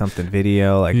maybe something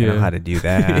video. Like, I know how to do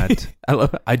that.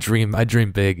 I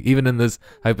dream big. Even in this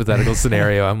hypothetical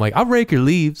scenario, I'm like, I'll rake your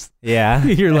leaves. Yeah.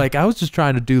 You're like, I was just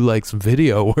trying to do like some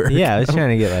video work. Yeah, I was trying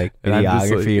to get like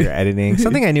videography or editing.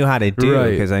 Something I knew how to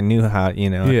do because I knew how, I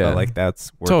felt like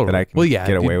that's work that I can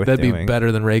get away with that'd doing. Be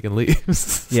better than raking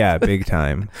leaves. Yeah, big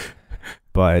time.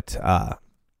 But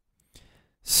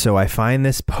so I find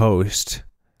this post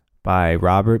by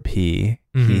Robert P.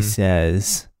 Mm-hmm. He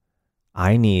says,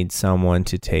 I need someone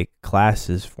to take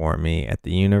classes for me at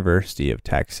the University of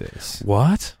Texas.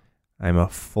 What? I'm a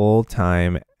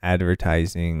full-time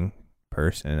advertising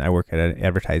person. I work at an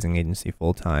advertising agency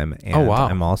full-time. And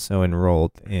I'm also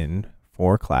enrolled in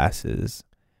 4 classes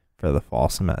for the fall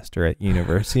semester at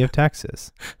University of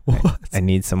Texas. What? I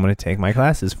need someone to take my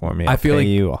classes for me. I'll pay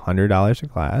you $100 a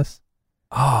class.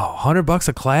 Oh, $100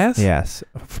 a class? Yes,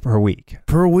 per week.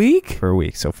 Per week? Per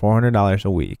week, so $400 a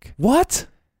week. What?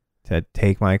 To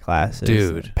take my classes,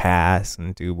 dude, pass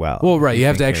and do well. Well, right, you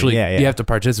have to actually, you have to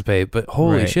participate. But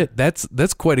holy shit,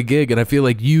 that's quite a gig, and I feel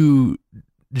like you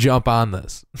jump on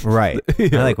this. Right.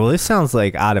 I'm like, well, this sounds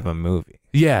like out of a movie.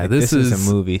 Yeah, like, this is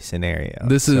a movie scenario.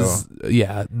 This is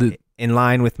in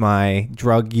line with my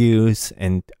drug use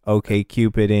and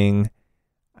OkCupiding.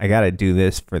 I got to do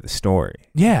this for the story.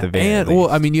 Yeah. And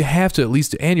well, I mean, you have to at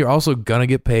least, and you're also going to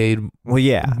get paid. Well,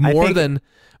 yeah.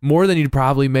 More than you'd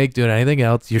probably make doing anything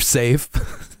else. You're safe.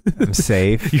 I'm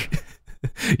safe.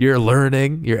 You're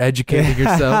learning. You're educating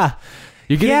yourself.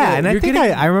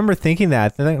 I remember thinking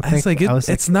that.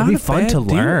 It's not it'd be fun to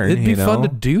learn. It'd be fun to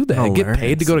do that. Get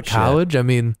paid to go to college. I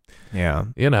mean, yeah.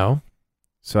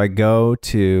 So I go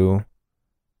to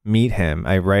meet him.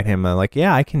 I write him. I'm like,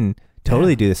 yeah, I can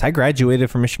totally do this. I graduated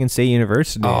from Michigan State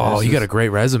University. Oh, you got a great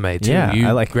resume too. Yeah,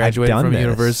 you graduated from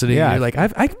university. Yeah. You're like,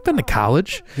 I've been to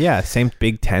college. Yeah, same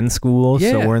Big Ten school.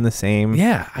 Yeah. So we're in the same.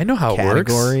 Yeah, I know how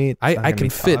category. It works. I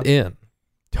can fit in.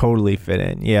 Totally fit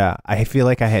in. Yeah, I feel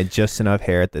like I had just enough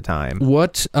hair at the time.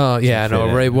 What? Yeah, I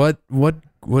know. Right. What?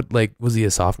 Like, was he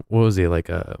a sophomore? What was he like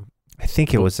a? I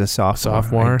think it was a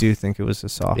sophomore. I do think it was a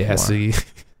sophomore. Yeah. See.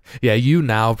 Yeah, you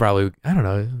now probably. I don't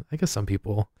know. I guess some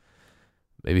people,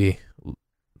 maybe.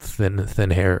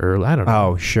 Thin hair early. I don't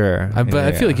know. Oh, sure. But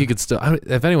I feel like you could still,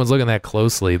 if anyone's looking that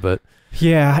closely, but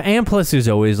yeah, and plus there's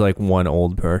always like one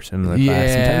old person in the class.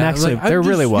 And actually, like, there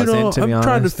really wasn't. To be honest,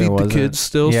 I'm trying to feed the kids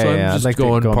still, so I'm just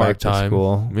going part time.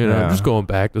 I'm just going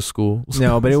back to school.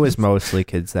 No, but it was mostly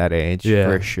kids that age,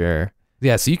 for sure.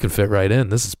 Yeah, so you can fit right in.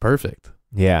 This is perfect.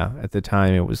 Yeah, at the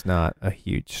time it was not a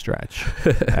huge stretch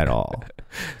at all.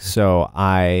 So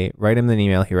I write him an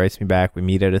email. He writes me back. We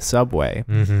meet at a Subway.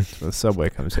 Mm-hmm. So the Subway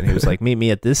comes in. He was like, meet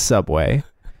me at this Subway.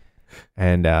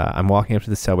 And I'm walking up to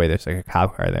the Subway. There's like a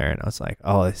cop car there. And I was like,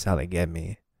 oh, this is how they get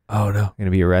me. Oh, no. I'm going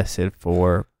to be arrested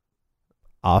for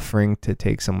offering to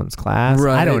take someone's class.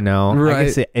 Right. I don't know. Right. I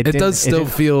guess it does still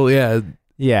feel,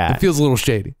 yeah. It feels a little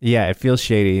shady. Yeah, it feels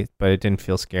shady, but it didn't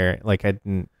feel scary. Like I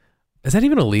didn't. Is that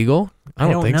even illegal? I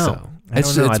don't think know. so. I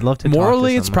don't know. I'd love to talk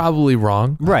morally, to it's probably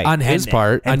wrong. Right. On his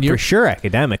part. And for sure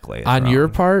academically. On your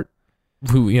part,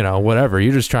 whatever.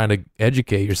 You're just trying to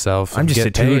educate yourself. I'm just a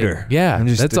tutor. Yeah. I'm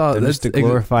just a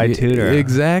glorified tutor.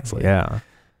 Exactly. Yeah.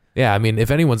 Yeah. I mean,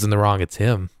 if anyone's in the wrong, it's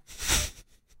him.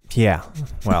 Yeah.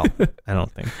 Well, I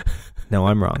don't think. No,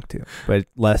 I'm wrong too, but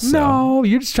less so. No,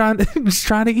 you're just trying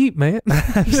to eat, man.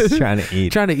 I'm just trying to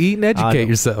eat. Trying to eat and educate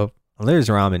yourself. Well, there's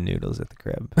ramen noodles at the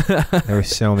crib. There were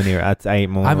so many. I ate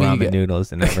more ramen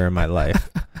noodles than ever in my life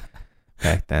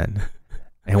back then.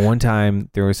 And one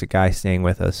time there was a guy staying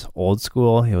with us, old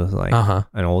school. He was like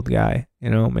an old guy,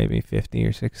 maybe 50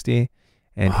 or 60.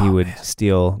 And he would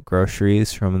steal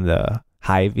groceries from the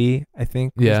Hy-Vee, I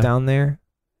think, was down there,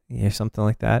 or something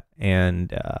like that.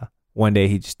 And one day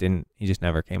he just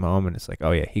never came home, and it's like,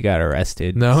 oh yeah, he got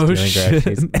arrested. No shit.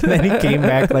 And then he came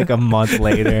back like a month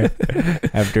later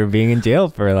after being in jail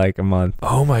for like a month.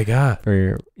 Oh my God.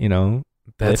 For,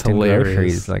 that's hilarious.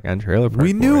 Groceries, like on trailer park.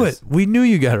 We knew it. We knew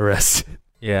you got arrested.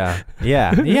 Yeah.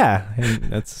 And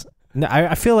that's,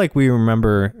 I feel like we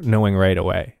remember knowing right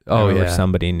away. Oh yeah.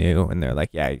 Somebody knew and they're like,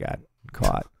 yeah, you got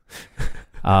caught.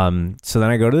 So then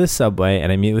I go to the Subway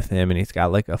and I meet with him, and he's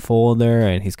got like a folder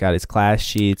and he's got his class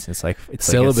sheets. It's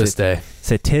syllabus day,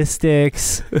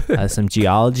 statistics, some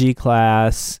geology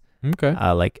class,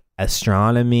 like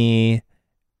astronomy,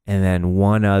 and then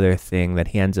one other thing that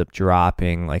he ends up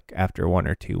dropping like after 1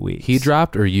 or 2 weeks. He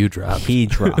dropped or you dropped? He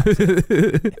dropped.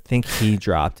 I think he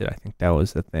dropped it. I think that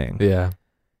was the thing. Yeah.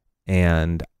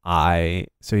 And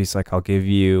so he's like, I'll give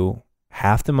you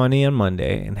half the money on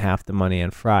Monday and half the money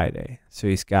on Friday. So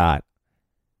he's got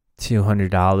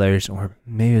 $200, or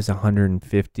maybe it was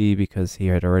 $150 because he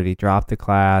had already dropped the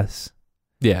class.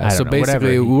 Yeah. So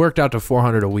basically, it worked out to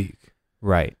 $400 a week.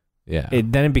 Right. Yeah.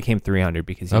 Then it became $300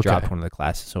 because he dropped one of the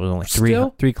classes. So it was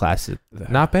only three classes.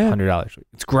 Not bad. $100.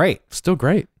 It's great. Still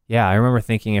great. Yeah. I remember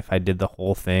thinking if I did the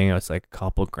whole thing, it was like a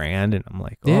couple grand. And I'm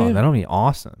like, oh, that'll be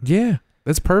awesome. Yeah.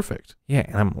 That's perfect. Yeah.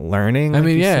 And I'm learning. I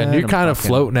mean, and you're kind of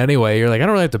floating anyway. You're like, I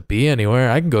don't really have to be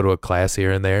anywhere. I can go to a class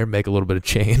here and there, make a little bit of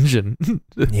change and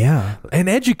and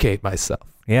educate myself.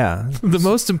 Yeah. The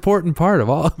most important part of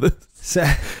all of this.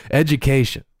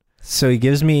 Education. So he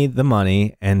gives me the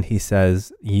money and he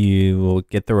says, you will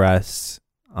get the rest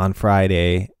on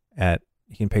Friday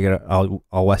you can pick it up,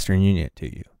 I'll Western Union it to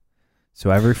you.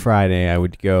 So every Friday I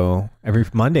would go, every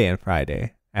Monday and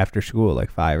Friday after school,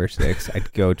 like 5 or 6,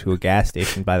 I'd go to a gas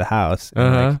station by the house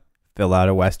and like fill out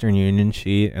a Western Union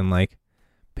sheet and like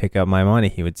pick up my money.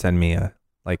 He would send me a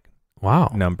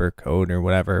number code or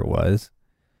whatever it was.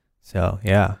 So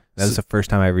yeah. That was the first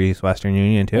time I ever used Western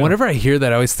Union too. Whenever I hear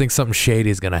that, I always think something shady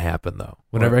is going to happen though.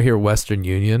 Whenever I hear Western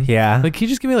Union. Yeah. Like, can you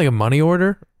just give me like a money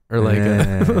order? Or like,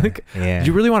 do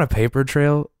you really want a paper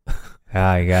trail?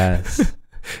 I guess.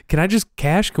 Can I just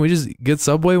cash? Can we just get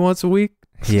Subway once a week?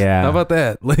 Yeah. How about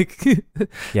that? Like,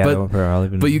 yeah,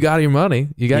 but you got your money.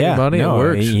 You got your money. No, it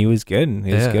works. He was good.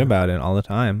 He was good about it all the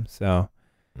time. So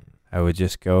I would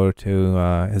just go to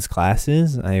his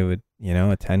classes. I would,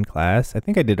 attend class. I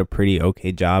think I did a pretty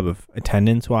okay job of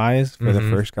attendance wise for the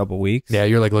first couple weeks. Yeah,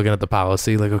 you're like looking at the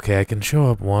policy, like, okay, I can show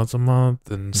up once a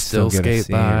month and still skate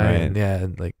by. Right? And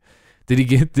and like, did he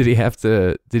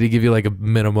give you like a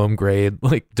minimum grade?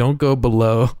 Like, don't go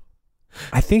below.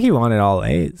 I think he wanted all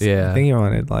A's. Yeah. I think he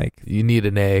wanted like, you need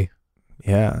an A.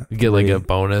 Yeah. You get like a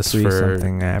bonus for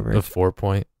something average. A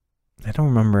 4-point. I don't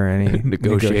remember any.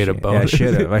 Negotiate a bonus.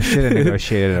 Yeah, I should have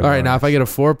negotiated a bonus. All right, now if I get a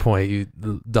 4-point, you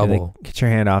double. Get your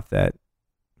hand off that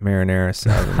marinara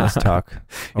sub and let's talk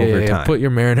overtime. Yeah, put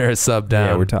your marinara sub down.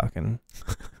 Yeah, we're talking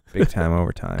big time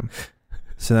overtime.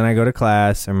 So then I go to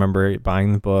class. I remember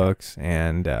buying the books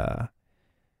and I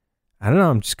don't know.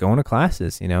 I'm just going to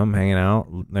classes. I'm hanging out,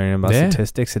 learning about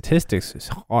statistics. Statistics is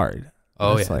hard.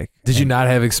 Oh, yeah. Did you not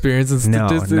have experience in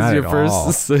statistics? No, not your at first, all.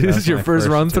 This is your first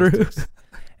run through?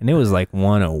 And it was like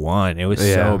 101. It was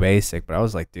so basic, but I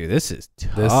was like, dude, this is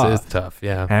tough. This is tough,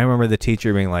 yeah. And I remember the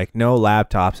teacher being like, no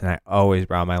laptops, and I always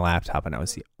brought my laptop, and I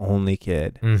was the only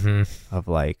kid of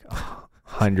like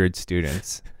 100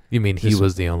 students. You mean he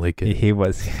was the only kid? He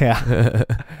was, yeah,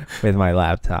 with my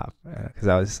laptop. Because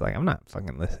I was just like, I'm not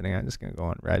fucking listening. I'm just going to go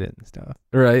on Reddit and stuff.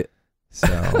 Right. So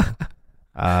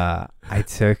I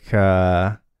took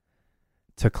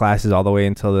classes all the way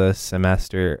until the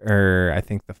semester, or I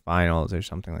think the finals or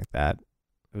something like that.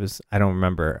 It was, I don't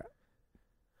remember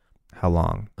how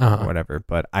long or whatever,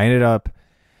 but I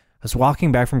was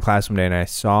walking back from class one day and I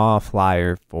saw a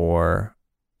flyer for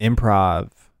improv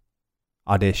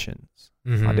auditions.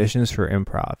 Auditions for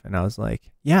improv, and I was like,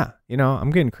 yeah,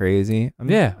 I'm getting crazy. I'm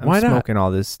why smoking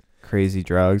all this crazy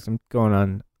drugs. I'm going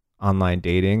on online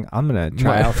dating. I'm gonna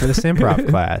try out for this improv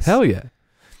class. Hell yeah.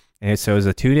 And so it was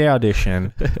a 2-day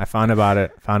audition. I found out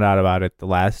about it the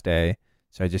last day,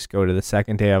 so I just go to the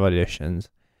second day of auditions,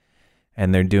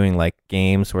 and they're doing like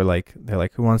games where like they're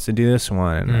like, who wants to do this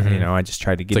one? And, I just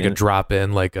tried to get it's like a drop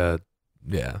in, like a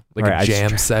a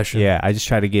jam session. Yeah, I just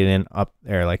tried to get in up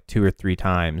there like 2 or 3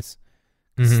 times.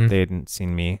 They hadn't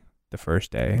seen me the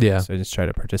first day. Yeah. So I just tried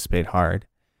to participate hard.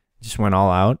 Just went all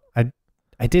out.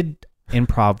 I did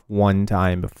improv one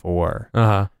time before.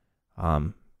 At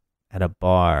a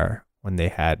bar when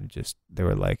they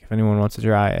were like, if anyone wants to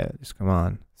try it, just come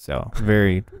on. So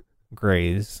very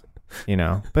Grays,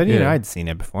 But I'd seen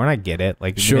it before and I get it.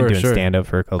 Like, you've been doing stand up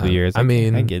for a couple of years. I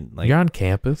mean, I get like you're on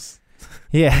campus.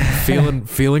 Yeah.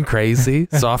 feeling crazy.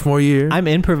 Sophomore year. I'm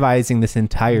improvising this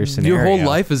entire scenario. Your whole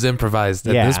life is improvised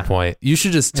at this point. You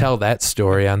should just tell that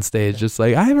story on stage. Just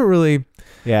like, I haven't really.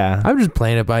 Yeah. I'm just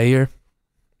playing it by ear.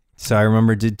 So I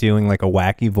remember doing like a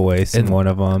wacky voice in one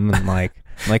of them. And like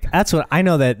that's what I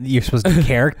know, that you're supposed to do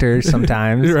characters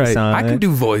sometimes. Right. I can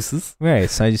do voices. Right.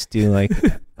 So I just do like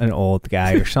an old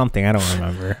guy or something. I don't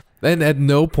remember. And at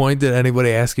no point did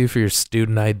anybody ask you for your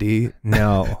student ID?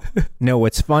 No.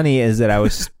 What's funny is that I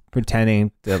was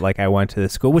pretending that like I went to the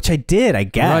school, which I did, I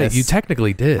guess. Right, you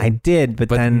technically did. I did, but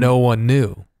then no one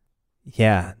knew.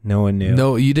 Yeah, no one knew.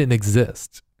 No, you didn't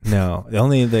exist. No,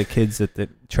 only the kids at the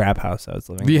trap house I was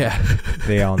living in. Yeah.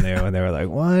 They all knew, and they were like,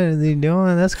 what are they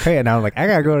doing? That's crazy. And I was like, I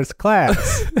gotta go to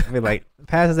class. I'd be like,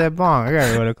 pass that bong, I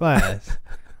gotta go to class.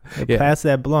 Yeah. Pass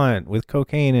that blunt with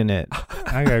cocaine in it.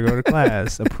 I gotta go to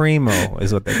class. A primo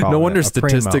is what they call it. No wonder A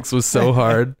statistics was so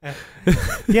hard.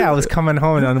 Yeah, I was coming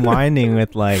home and unwinding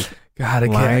with like, God,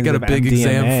 I got a big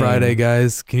exam Friday,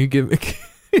 guys. Can you give me?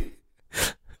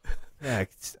 yeah,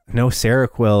 no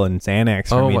Seroquel and Xanax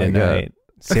for me tonight.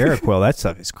 Seroquel, that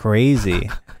stuff is crazy.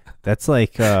 That's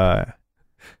like for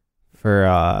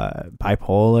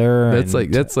bipolar. That's like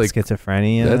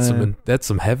schizophrenia. That's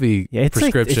some heavy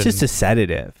prescription. Like, it's just a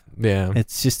sedative. Yeah,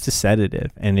 it's just a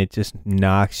sedative, and it just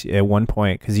knocks you at one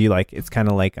point because you like it's kind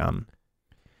of like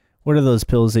what are those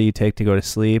pills that you take to go to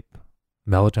sleep?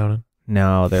 Melatonin.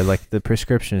 No, they're like the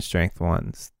prescription strength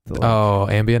ones.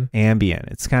 Ambien?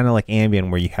 Ambien. It's kind of like Ambien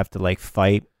where you have to like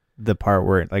fight the part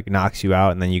where it like knocks you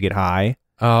out and then you get high.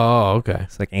 Oh, okay.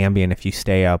 It's like Ambien. If you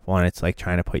stay up one, it's like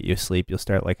trying to put you asleep. You'll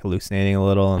start like hallucinating a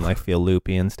little and like feel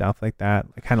loopy and stuff like that.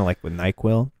 Kind of like with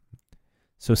NyQuil.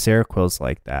 So Seroquel's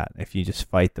like that. If you just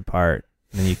fight the part,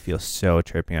 then you feel so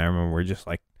trippy. I remember we're just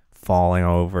like falling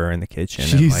over in the kitchen.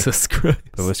 Jesus Christ.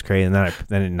 It was crazy. And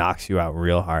then it knocks you out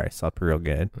real hard. I slept real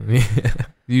good. Yeah.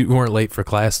 You weren't late for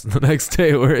class the next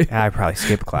day, were you? Yeah, I probably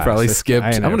skipped class.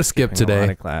 I'm going to skip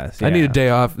today. Class. Yeah. I need a day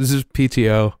off. This is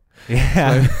PTO.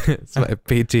 Yeah. It's my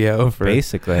PTO.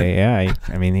 Basically, yeah.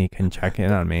 I mean, he can check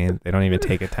in on me. They don't even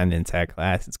take attendance at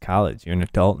class. It's college. You're an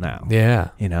adult now. Yeah.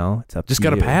 You know, it's up Just to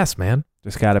you. Just got to pass, man.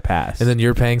 Just got to pass. And then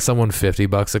you're paying someone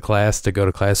 $50 a class to go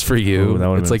to class for you.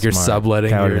 Ooh, it's like you're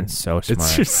subletting. That would have been so smart.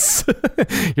 It's just,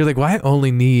 you're like, well, I only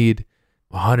need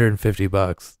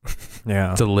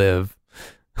 $150 to live.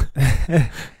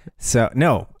 So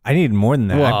no, I need more than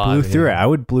that. Well, I blew through it. I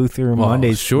would blew through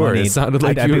Mondays. Sure, money. It sounded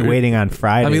like I'd be waiting on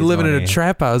Fridays. I mean, living in a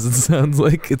trap house. It sounds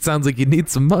like you need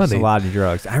some money. It's a lot of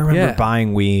drugs. I remember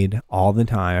buying weed all the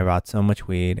time. I bought so much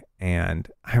weed, and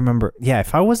I remember,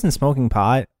 if I wasn't smoking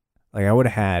pot, like I would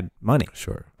have had money.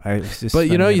 Sure, but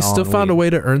you still found a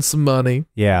way to earn some money.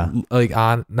 Yeah, like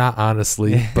not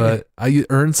honestly, but you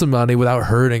earned some money without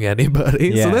hurting anybody.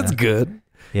 Yeah. So that's good.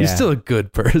 Yeah. You're still a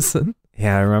good person.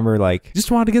 Yeah, I remember like you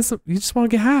just want to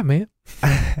get high, man.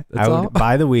 I would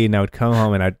buy the weed and I would come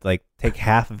home and I'd like take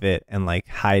half of it and like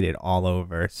hide it all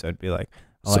over. So it'd be like,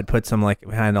 I'd put some like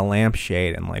behind a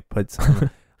lampshade and like put some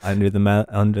under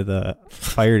the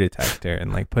fire detector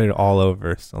and like put it all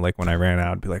over. So like when I ran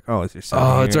out, I'd be like, oh, is there something?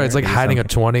 Oh, it's right. It's like hiding a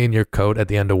 20 in your coat at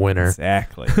the end of winter.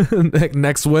 Exactly.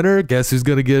 Next winter, guess who's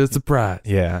gonna get a surprise?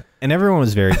 Yeah, and everyone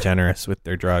was very generous with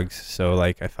their drugs. So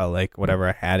like I felt like whatever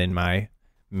I had in my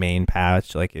main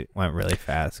pouch, like it went really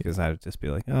fast because I would just be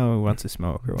like, oh, who wants to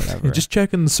smoke or whatever. You're just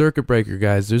checking the circuit breaker,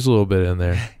 guys. There's a little bit in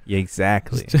there. Yeah,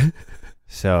 exactly.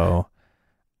 So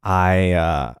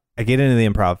I get into the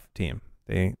improv team.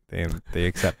 They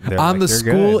accept on the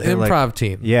school improv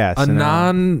team. Yeah, a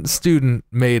non-student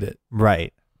made it.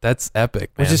 Right. That's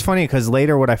epic, man. Which is funny because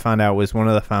later what I found out was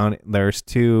there's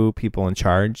two people in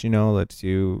charge, the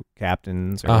two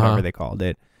captains or whatever they called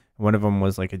it. One of them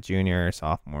was like a junior or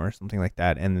sophomore or something like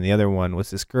that. And the other one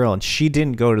was this girl, and she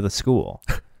didn't go to the school.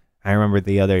 I remember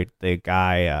the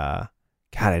guy,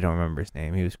 God, I don't remember his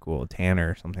name. He was cool, Tanner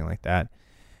or something like that.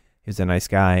 He was a nice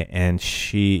guy. And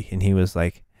he was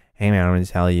like, hey, man, I'm going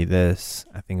to tell you this.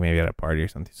 I think maybe at a party or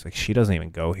something. It's like, she doesn't even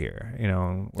go here,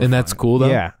 And that's cool, though?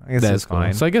 Yeah, I guess that's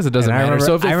fine. So I guess it doesn't matter.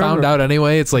 So if they found out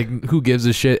anyway, it's like, who gives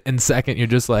a shit? And second, you're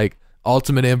just like,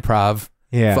 ultimate improv.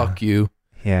 Yeah. Fuck you.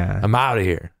 Yeah. I'm out of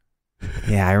here.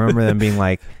 Yeah, I remember them being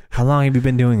like, how long have you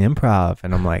been doing improv?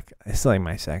 And I'm like, it's like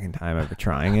my second time ever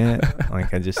trying it.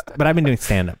 But I've been doing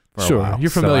stand-up for a while.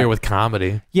 You're familiar with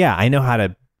comedy. Yeah, I know how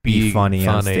to be funny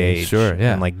on stage. Sure,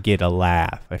 yeah. And like get a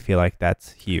laugh. I feel like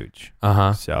that's huge.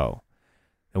 Uh-huh. So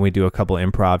then we do a couple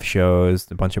improv shows,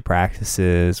 a bunch of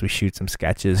practices. We shoot some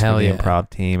sketches for the improv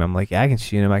team. I'm like, yeah, I can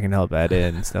shoot them. I can help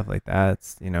edit and stuff like that.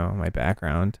 It's, my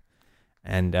background.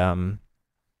 And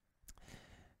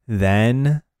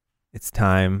then it's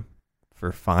time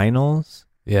for finals.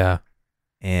 Yeah.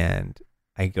 And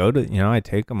I go to, I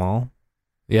take them all.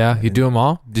 Yeah, you do them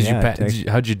all?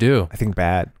 How'd you do? I think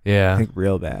bad. Yeah. I think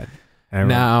real bad.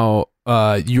 Now,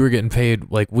 you were getting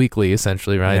paid like weekly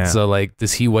essentially, right? Yeah. So like,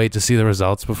 does he wait to see the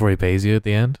results before he pays you at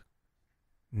the end?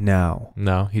 No,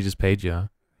 he just paid you.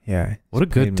 Yeah. What a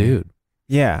good dude.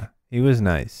 Yeah, he was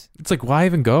nice. It's like, why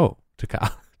even go to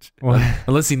college?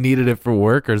 Unless he needed it for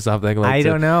work or something. Like I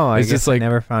don't know. I guess I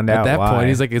never found out. At that why. point,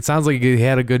 he's like, it sounds like he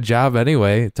had a good job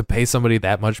anyway to pay somebody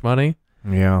that much money.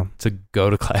 Yeah. To go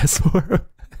to class for.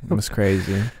 It was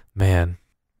crazy. Man.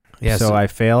 Yeah, so I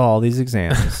fail all these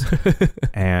exams,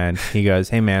 and he goes,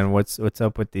 "Hey man, what's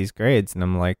up with these grades?" And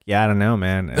I'm like, "Yeah, I don't know,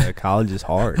 man. College is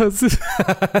hard." How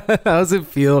does it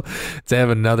feel to have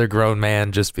another grown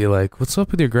man just be like, "What's up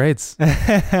with your grades?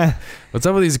 What's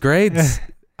up with these grades?"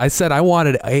 I said I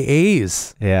wanted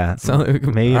A's. Yeah. So,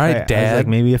 Maybe all right, I was Dad. like,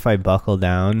 maybe if I buckle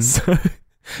down.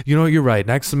 You know what? You're right.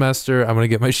 Next semester, I'm gonna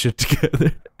get my shit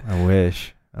together. I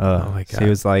wish. Oh my So God. he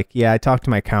was like, "Yeah, I talked to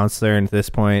my counselor, and at this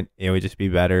point, it would just be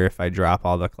better if I drop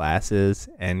all the classes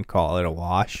and call it a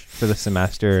wash for the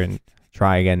semester and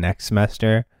try again next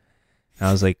semester." And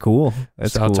I was like, "Cool,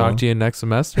 that's So I'll cool." talk to you next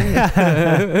semester. Should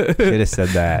have said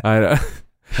that.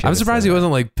 I'm surprised he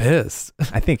wasn't like pissed.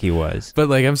 I think he was. But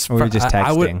like, I'm Or we were surprised. just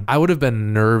texting. I would have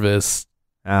been nervous,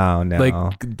 Oh no! like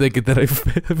that I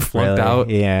flunked Really? out.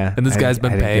 Yeah. And this guy's I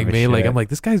been didn't paying give a me. Like, shit. I'm like,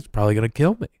 this guy's probably gonna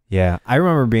kill me. Yeah, I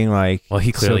remember being like, Well,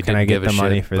 he clearly "So can I didn't get give a the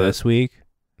money shit, for but- this week?"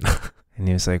 And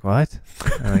he was like, "What?"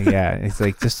 I'm like, "Yeah." He's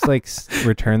like, "Just like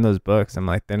return those books." I'm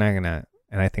like, "They're not gonna."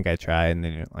 And I think I tried, and they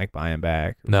didn't like buy them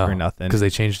back No, for nothing. because they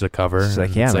changed the cover. She's like,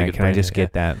 and "Yeah, it's man, like can I just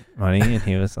get that money?" And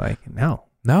he was like, "No."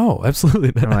 No,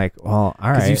 absolutely not. I'm like, "Well, all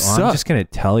 'Cause you right. Well, I'm suck. just gonna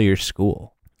tell your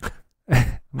school."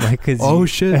 Like, cause Oh,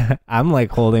 shit. I'm like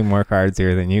holding more cards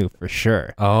here than you for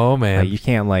sure. Oh man. Like, you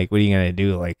can't like, what are you gonna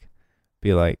do? Like,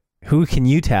 be like, who can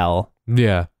you tell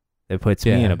Yeah. that puts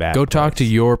Yeah. me in a bad Go talk to place?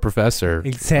 your professor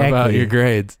Exactly. about your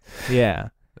grades. Yeah.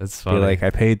 That's Be funny. like, I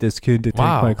paid this kid to take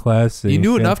Wow. my class. and you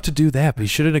knew he enough to do that, but you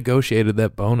should have negotiated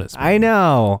that bonus. I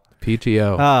know.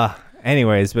 PTO.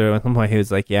 Anyways, but at one point he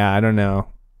was like, "Yeah, I don't know,"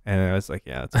 and I was like,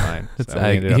 "Yeah, it's fine." So we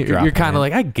ended up you're dropping kind it. of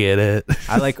like, I get it.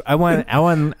 I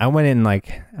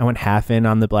went half in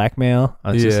on the blackmail.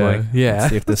 I was just like, yeah. let's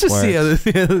see if this Let's just works.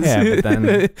 see how this, Yeah, but then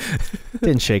it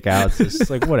didn't shake out. So it's just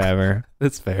like whatever.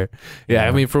 that's fair. Yeah, Yeah.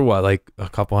 I mean, for what, like a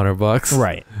couple $100?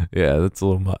 Right. Yeah, that's a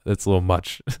little. That's a little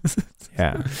much.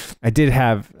 Yeah. I did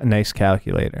have a nice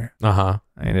calculator. Uh huh.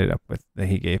 I ended up with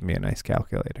he gave me a nice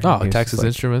calculator. Oh, He was Texas just, like,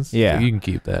 Instruments. Yeah. you can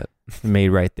keep that. made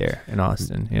right there in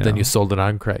Austin. You Then know? you sold it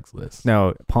on Craigslist.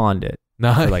 no pawned it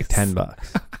Nice. for like $10.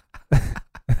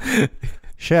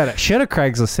 Should have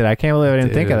Craiglisted. I can't believe I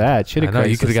didn't think of Dude, that. Should I have know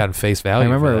you could have Craiglisted. gotten face I value.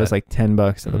 remember for it was that. like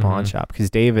 $10 at the pawn Mhm. shop because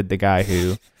David, the guy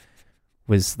who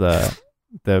was the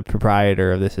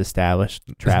proprietor of this established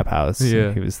trap house,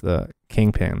 Yeah. he was the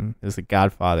kingpin, he was the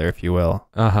godfather, if you will.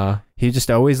 Uh-huh. He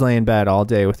just always lay in bed all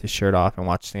day with his shirt off and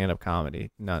watched stand-up comedy,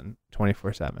 none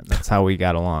 24/7. That's how we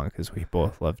got along because we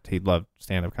both he loved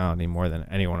stand-up comedy more than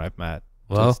anyone I've met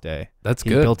to Well, this day. that's He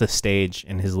good. built a stage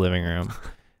in his living room,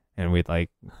 and we'd like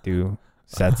do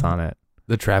sets on it.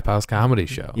 The Trap House Comedy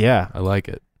Show. Yeah, I like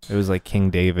it. it was like King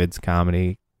David's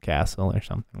Comedy Castle or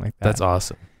something like that. That's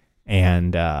awesome.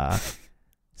 And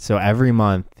so every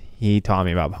month he taught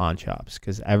me about pawn shops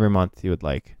because every month he would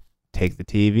like take the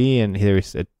TV and there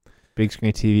was a big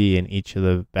screen TV in each of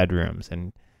the bedrooms,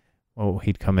 and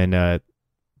he'd come into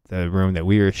the room that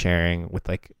we were sharing with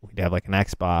like we'd have like an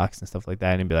Xbox and stuff like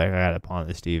that, and he'd be like, "I gotta pawn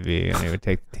this TV," and he would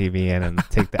take the TV in and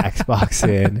take the Xbox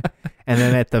in, and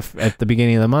then at the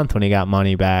beginning of the month when he got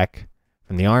money back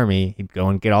from the army, he'd go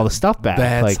and get all the stuff back.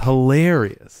 That's like,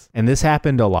 hilarious. and this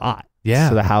happened a lot. Yeah.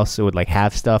 So the house would like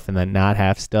have stuff and then not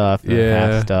have stuff and then Yeah.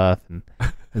 have stuff, and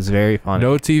it was very funny.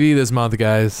 No TV this month,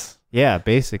 guys. Yeah,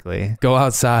 basically. Go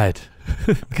outside.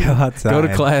 Go outside. Go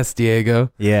to class,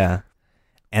 Diego. Yeah.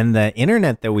 And the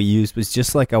internet that we used was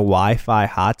just like a Wi-Fi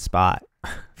hotspot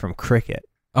from Cricket.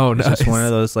 Oh, It was nice. just one of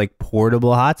those like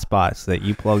portable hotspots that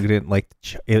you plugged in. Like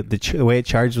the way it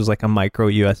charged was like a micro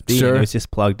USB. Sure. And it was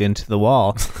just plugged into the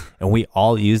wall, and we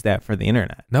all used that for the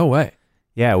internet. No way.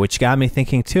 Yeah, which got me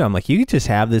thinking too. I'm like, you could just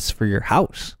have this for your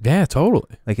house, Yeah,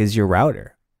 totally. like as your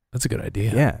router. That's a good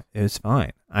idea. Yeah, it was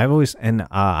fine. I always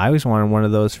wanted one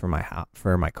of those for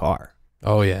my car.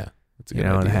 Oh, yeah. That's a good You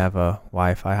know, idea. and have a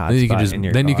Wi-Fi hotspot Then you can just in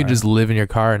your you can car. just live in your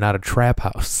car and not a trap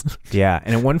house. Yeah,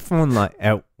 and at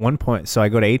one point, so I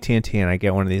go to AT&T and I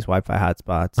get one of these Wi-Fi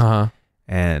hotspots, Uh-huh.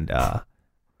 and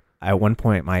at one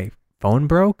point my phone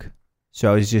broke,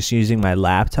 so I was just using my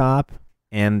laptop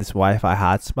and this Wi-Fi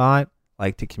hotspot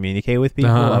like to communicate with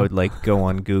people. Uh-huh. I would like go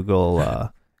on Google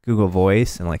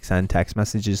Voice and like send text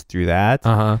messages through that.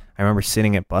 Uh-huh. I remember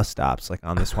sitting at bus stops like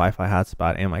on this Wi-Fi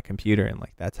hotspot and my computer, and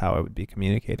like that's how I would be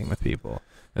communicating with people.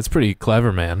 That's pretty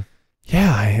clever, man.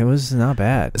 Yeah, it was not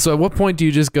bad. So at what point do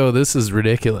you just go, this is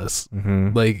ridiculous?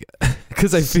 Mm-hmm. Like,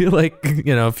 because I feel like,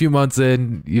 a few months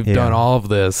in, you've Yeah. done all of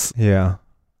this, Yeah.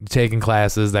 taking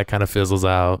classes, that kind of fizzles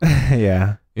out.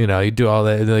 Yeah. You do all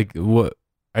that. Like, what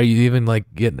are you even like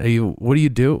what do you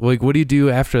do? Like, what do you do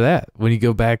after that when you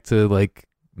go back to like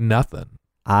nothing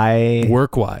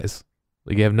work wise?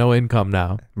 Like, you have no income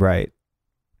now. Right.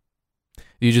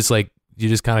 You just like, you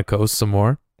just kind of coast some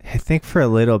more? I think for a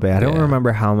little bit. I don't Yeah.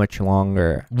 remember how much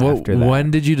longer after that. When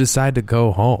did you decide to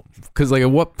go home? Because like at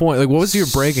what point, like what was your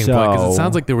breaking point? Because it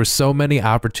sounds like there were so many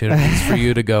opportunities for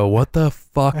you to go, what the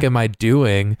fuck am I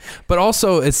doing? But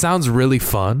also it sounds really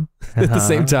fun at the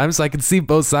same time. So I can see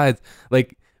both sides.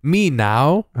 Like me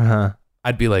now,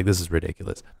 I'd be like, this is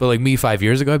ridiculous. But like me 5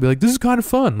 years ago, I'd be like, this is kind of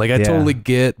fun. Like I totally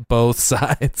get both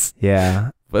sides.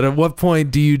 Yeah. But at what point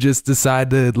do you just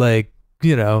decide to like,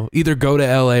 you know, either go to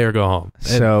LA or go home?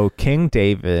 So King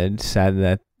David said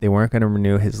that they weren't going to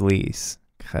renew his lease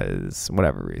because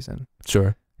whatever reason.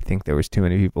 Sure. I think there was too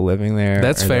many people living there.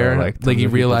 That's or there fair. were, Like tons you of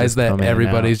people realize just that come in and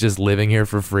everybody's out. just living here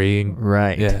for free.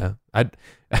 Right. Yeah. I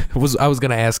was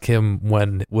gonna ask him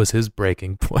when was his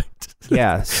breaking point.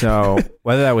 Yeah. So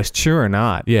whether that was true or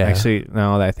not. Yeah. Actually,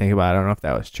 now that I think about it, I don't know if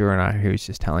that was true or not. He was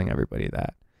just telling everybody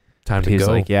that. Time But to he's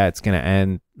go. like, yeah, it's going to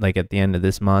end like at the end of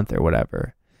this month or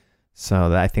whatever.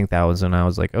 So I think that was when I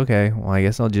was like, okay, well, I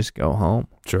guess I'll just go home.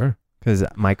 Sure. Because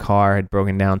my car had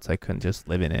broken down, so I couldn't just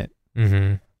live in it.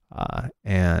 Mm-hmm.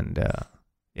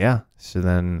 Yeah. So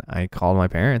then I called my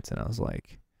parents and I was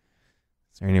like,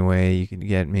 is there any way you could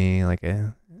get me like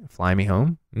fly me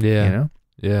home? Yeah. You know?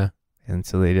 Yeah. And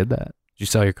so they did that. Did you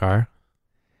sell your car?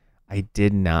 I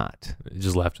did not. You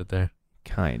just left it there.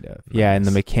 Kind of. Yeah. And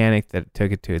the Nice. mechanic that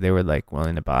took it to, they were like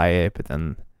willing to buy it, but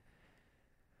then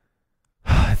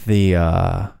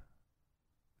the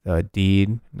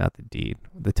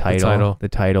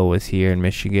title was here in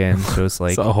Michigan. So it's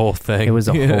like, It's a whole thing. it was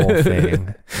a whole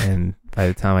thing. And by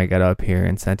the time I got up here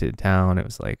and sent it to town, it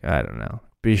was like, I don't know.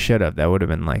 But you should have. That would have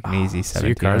been like an easy So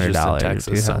your car's just in $1,700.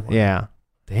 Texas somewhere. Yeah.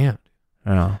 Damn.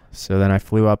 Oh. So then I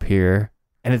flew up here.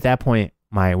 And at that point,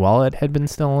 my wallet had been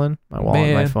stolen. My wallet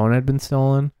and my Man. phone had been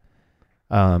stolen.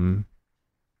 And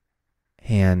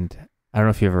I don't know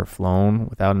if you've ever flown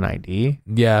without an ID.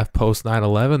 Yeah. Post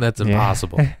 9/11, that's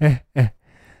impossible.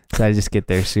 So I just get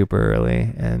there super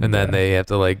early. And then they have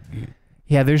to like.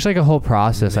 yeah, there's like a whole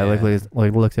process. I Yeah.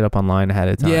 like looked it up online ahead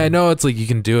of time. Yeah, I know it's like you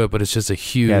can do it, but it's just a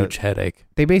huge headache.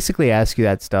 They basically ask you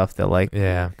that stuff that like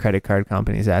Yeah. credit card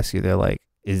companies ask you. They're like,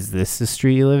 is this the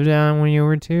street you lived on when you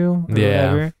were 2? Or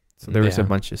Yeah. whatever? So there was a Yeah.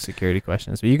 bunch of security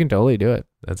questions, but you can totally do it.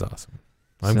 That's awesome.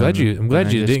 I'm So glad you then I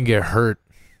just- didn't get hurt.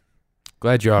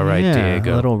 Glad you're all right, Yeah,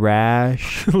 Diego. a little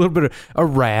rash. a little bit of a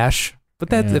rash.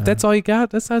 But Yeah. if that's all you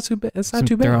got, that's not too bad. That's not Some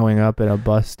too bad. throwing up at a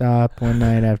bus stop one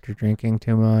night after drinking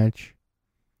too much.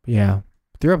 Yeah,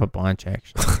 threw up a bunch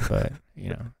actually, but you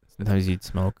know, sometimes you'd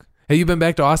smoke. Have you been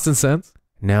back to Austin since?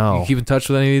 No. You keep in touch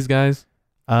with any of these guys?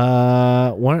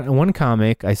 One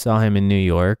comic, I saw him in New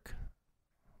York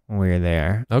when we were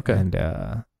there. Okay. And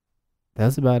that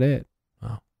was about it.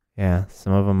 Wow. Yeah,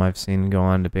 some of them I've seen go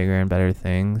on to bigger and better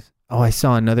things. Oh, I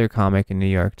saw another comic in New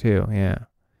York too. Yeah,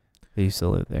 they used to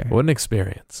live there. What an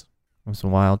experience. It was a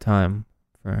wild time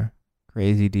for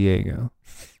Crazy Diego.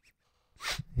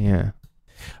 Yeah.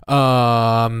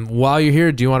 While you're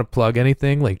here, do you want to plug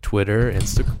anything like Twitter,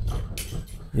 Instagram?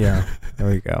 Yeah. There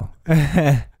we go.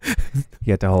 You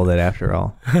get to hold it after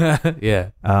all. Yeah.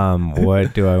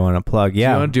 What do I want to plug?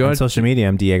 Yeah. do you on want- social media,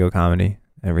 I'm Diego Comedy.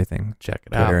 Everything. Check it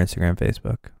Twitter, out. Instagram,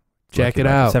 Facebook. Check Look it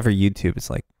out. Except for YouTube, it's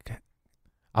like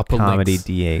I'll put Comedy links.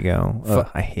 Diego. Fu-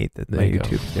 I hate that my There you go.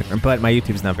 YouTube's different, but my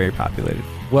YouTube's not very populated.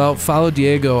 Well, follow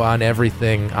Diego on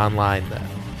everything online then.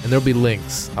 And there'll be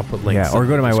links. I'll put links. Yeah, or in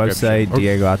go to the my description. website, Or-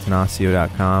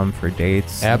 diegoattanasio.com for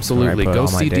dates. Absolutely. where I put Go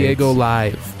all my see dates. Diego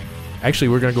live. Actually,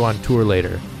 we're going to go on tour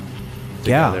later.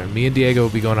 Yeah. Together. Me and Diego will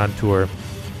be going on tour.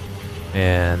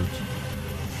 And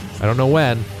I don't know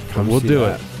when, but Come we'll see do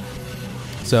that. it.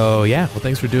 So, yeah. Well,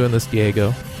 thanks for doing this,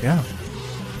 Diego. Yeah.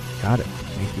 Got it.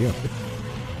 Thank you.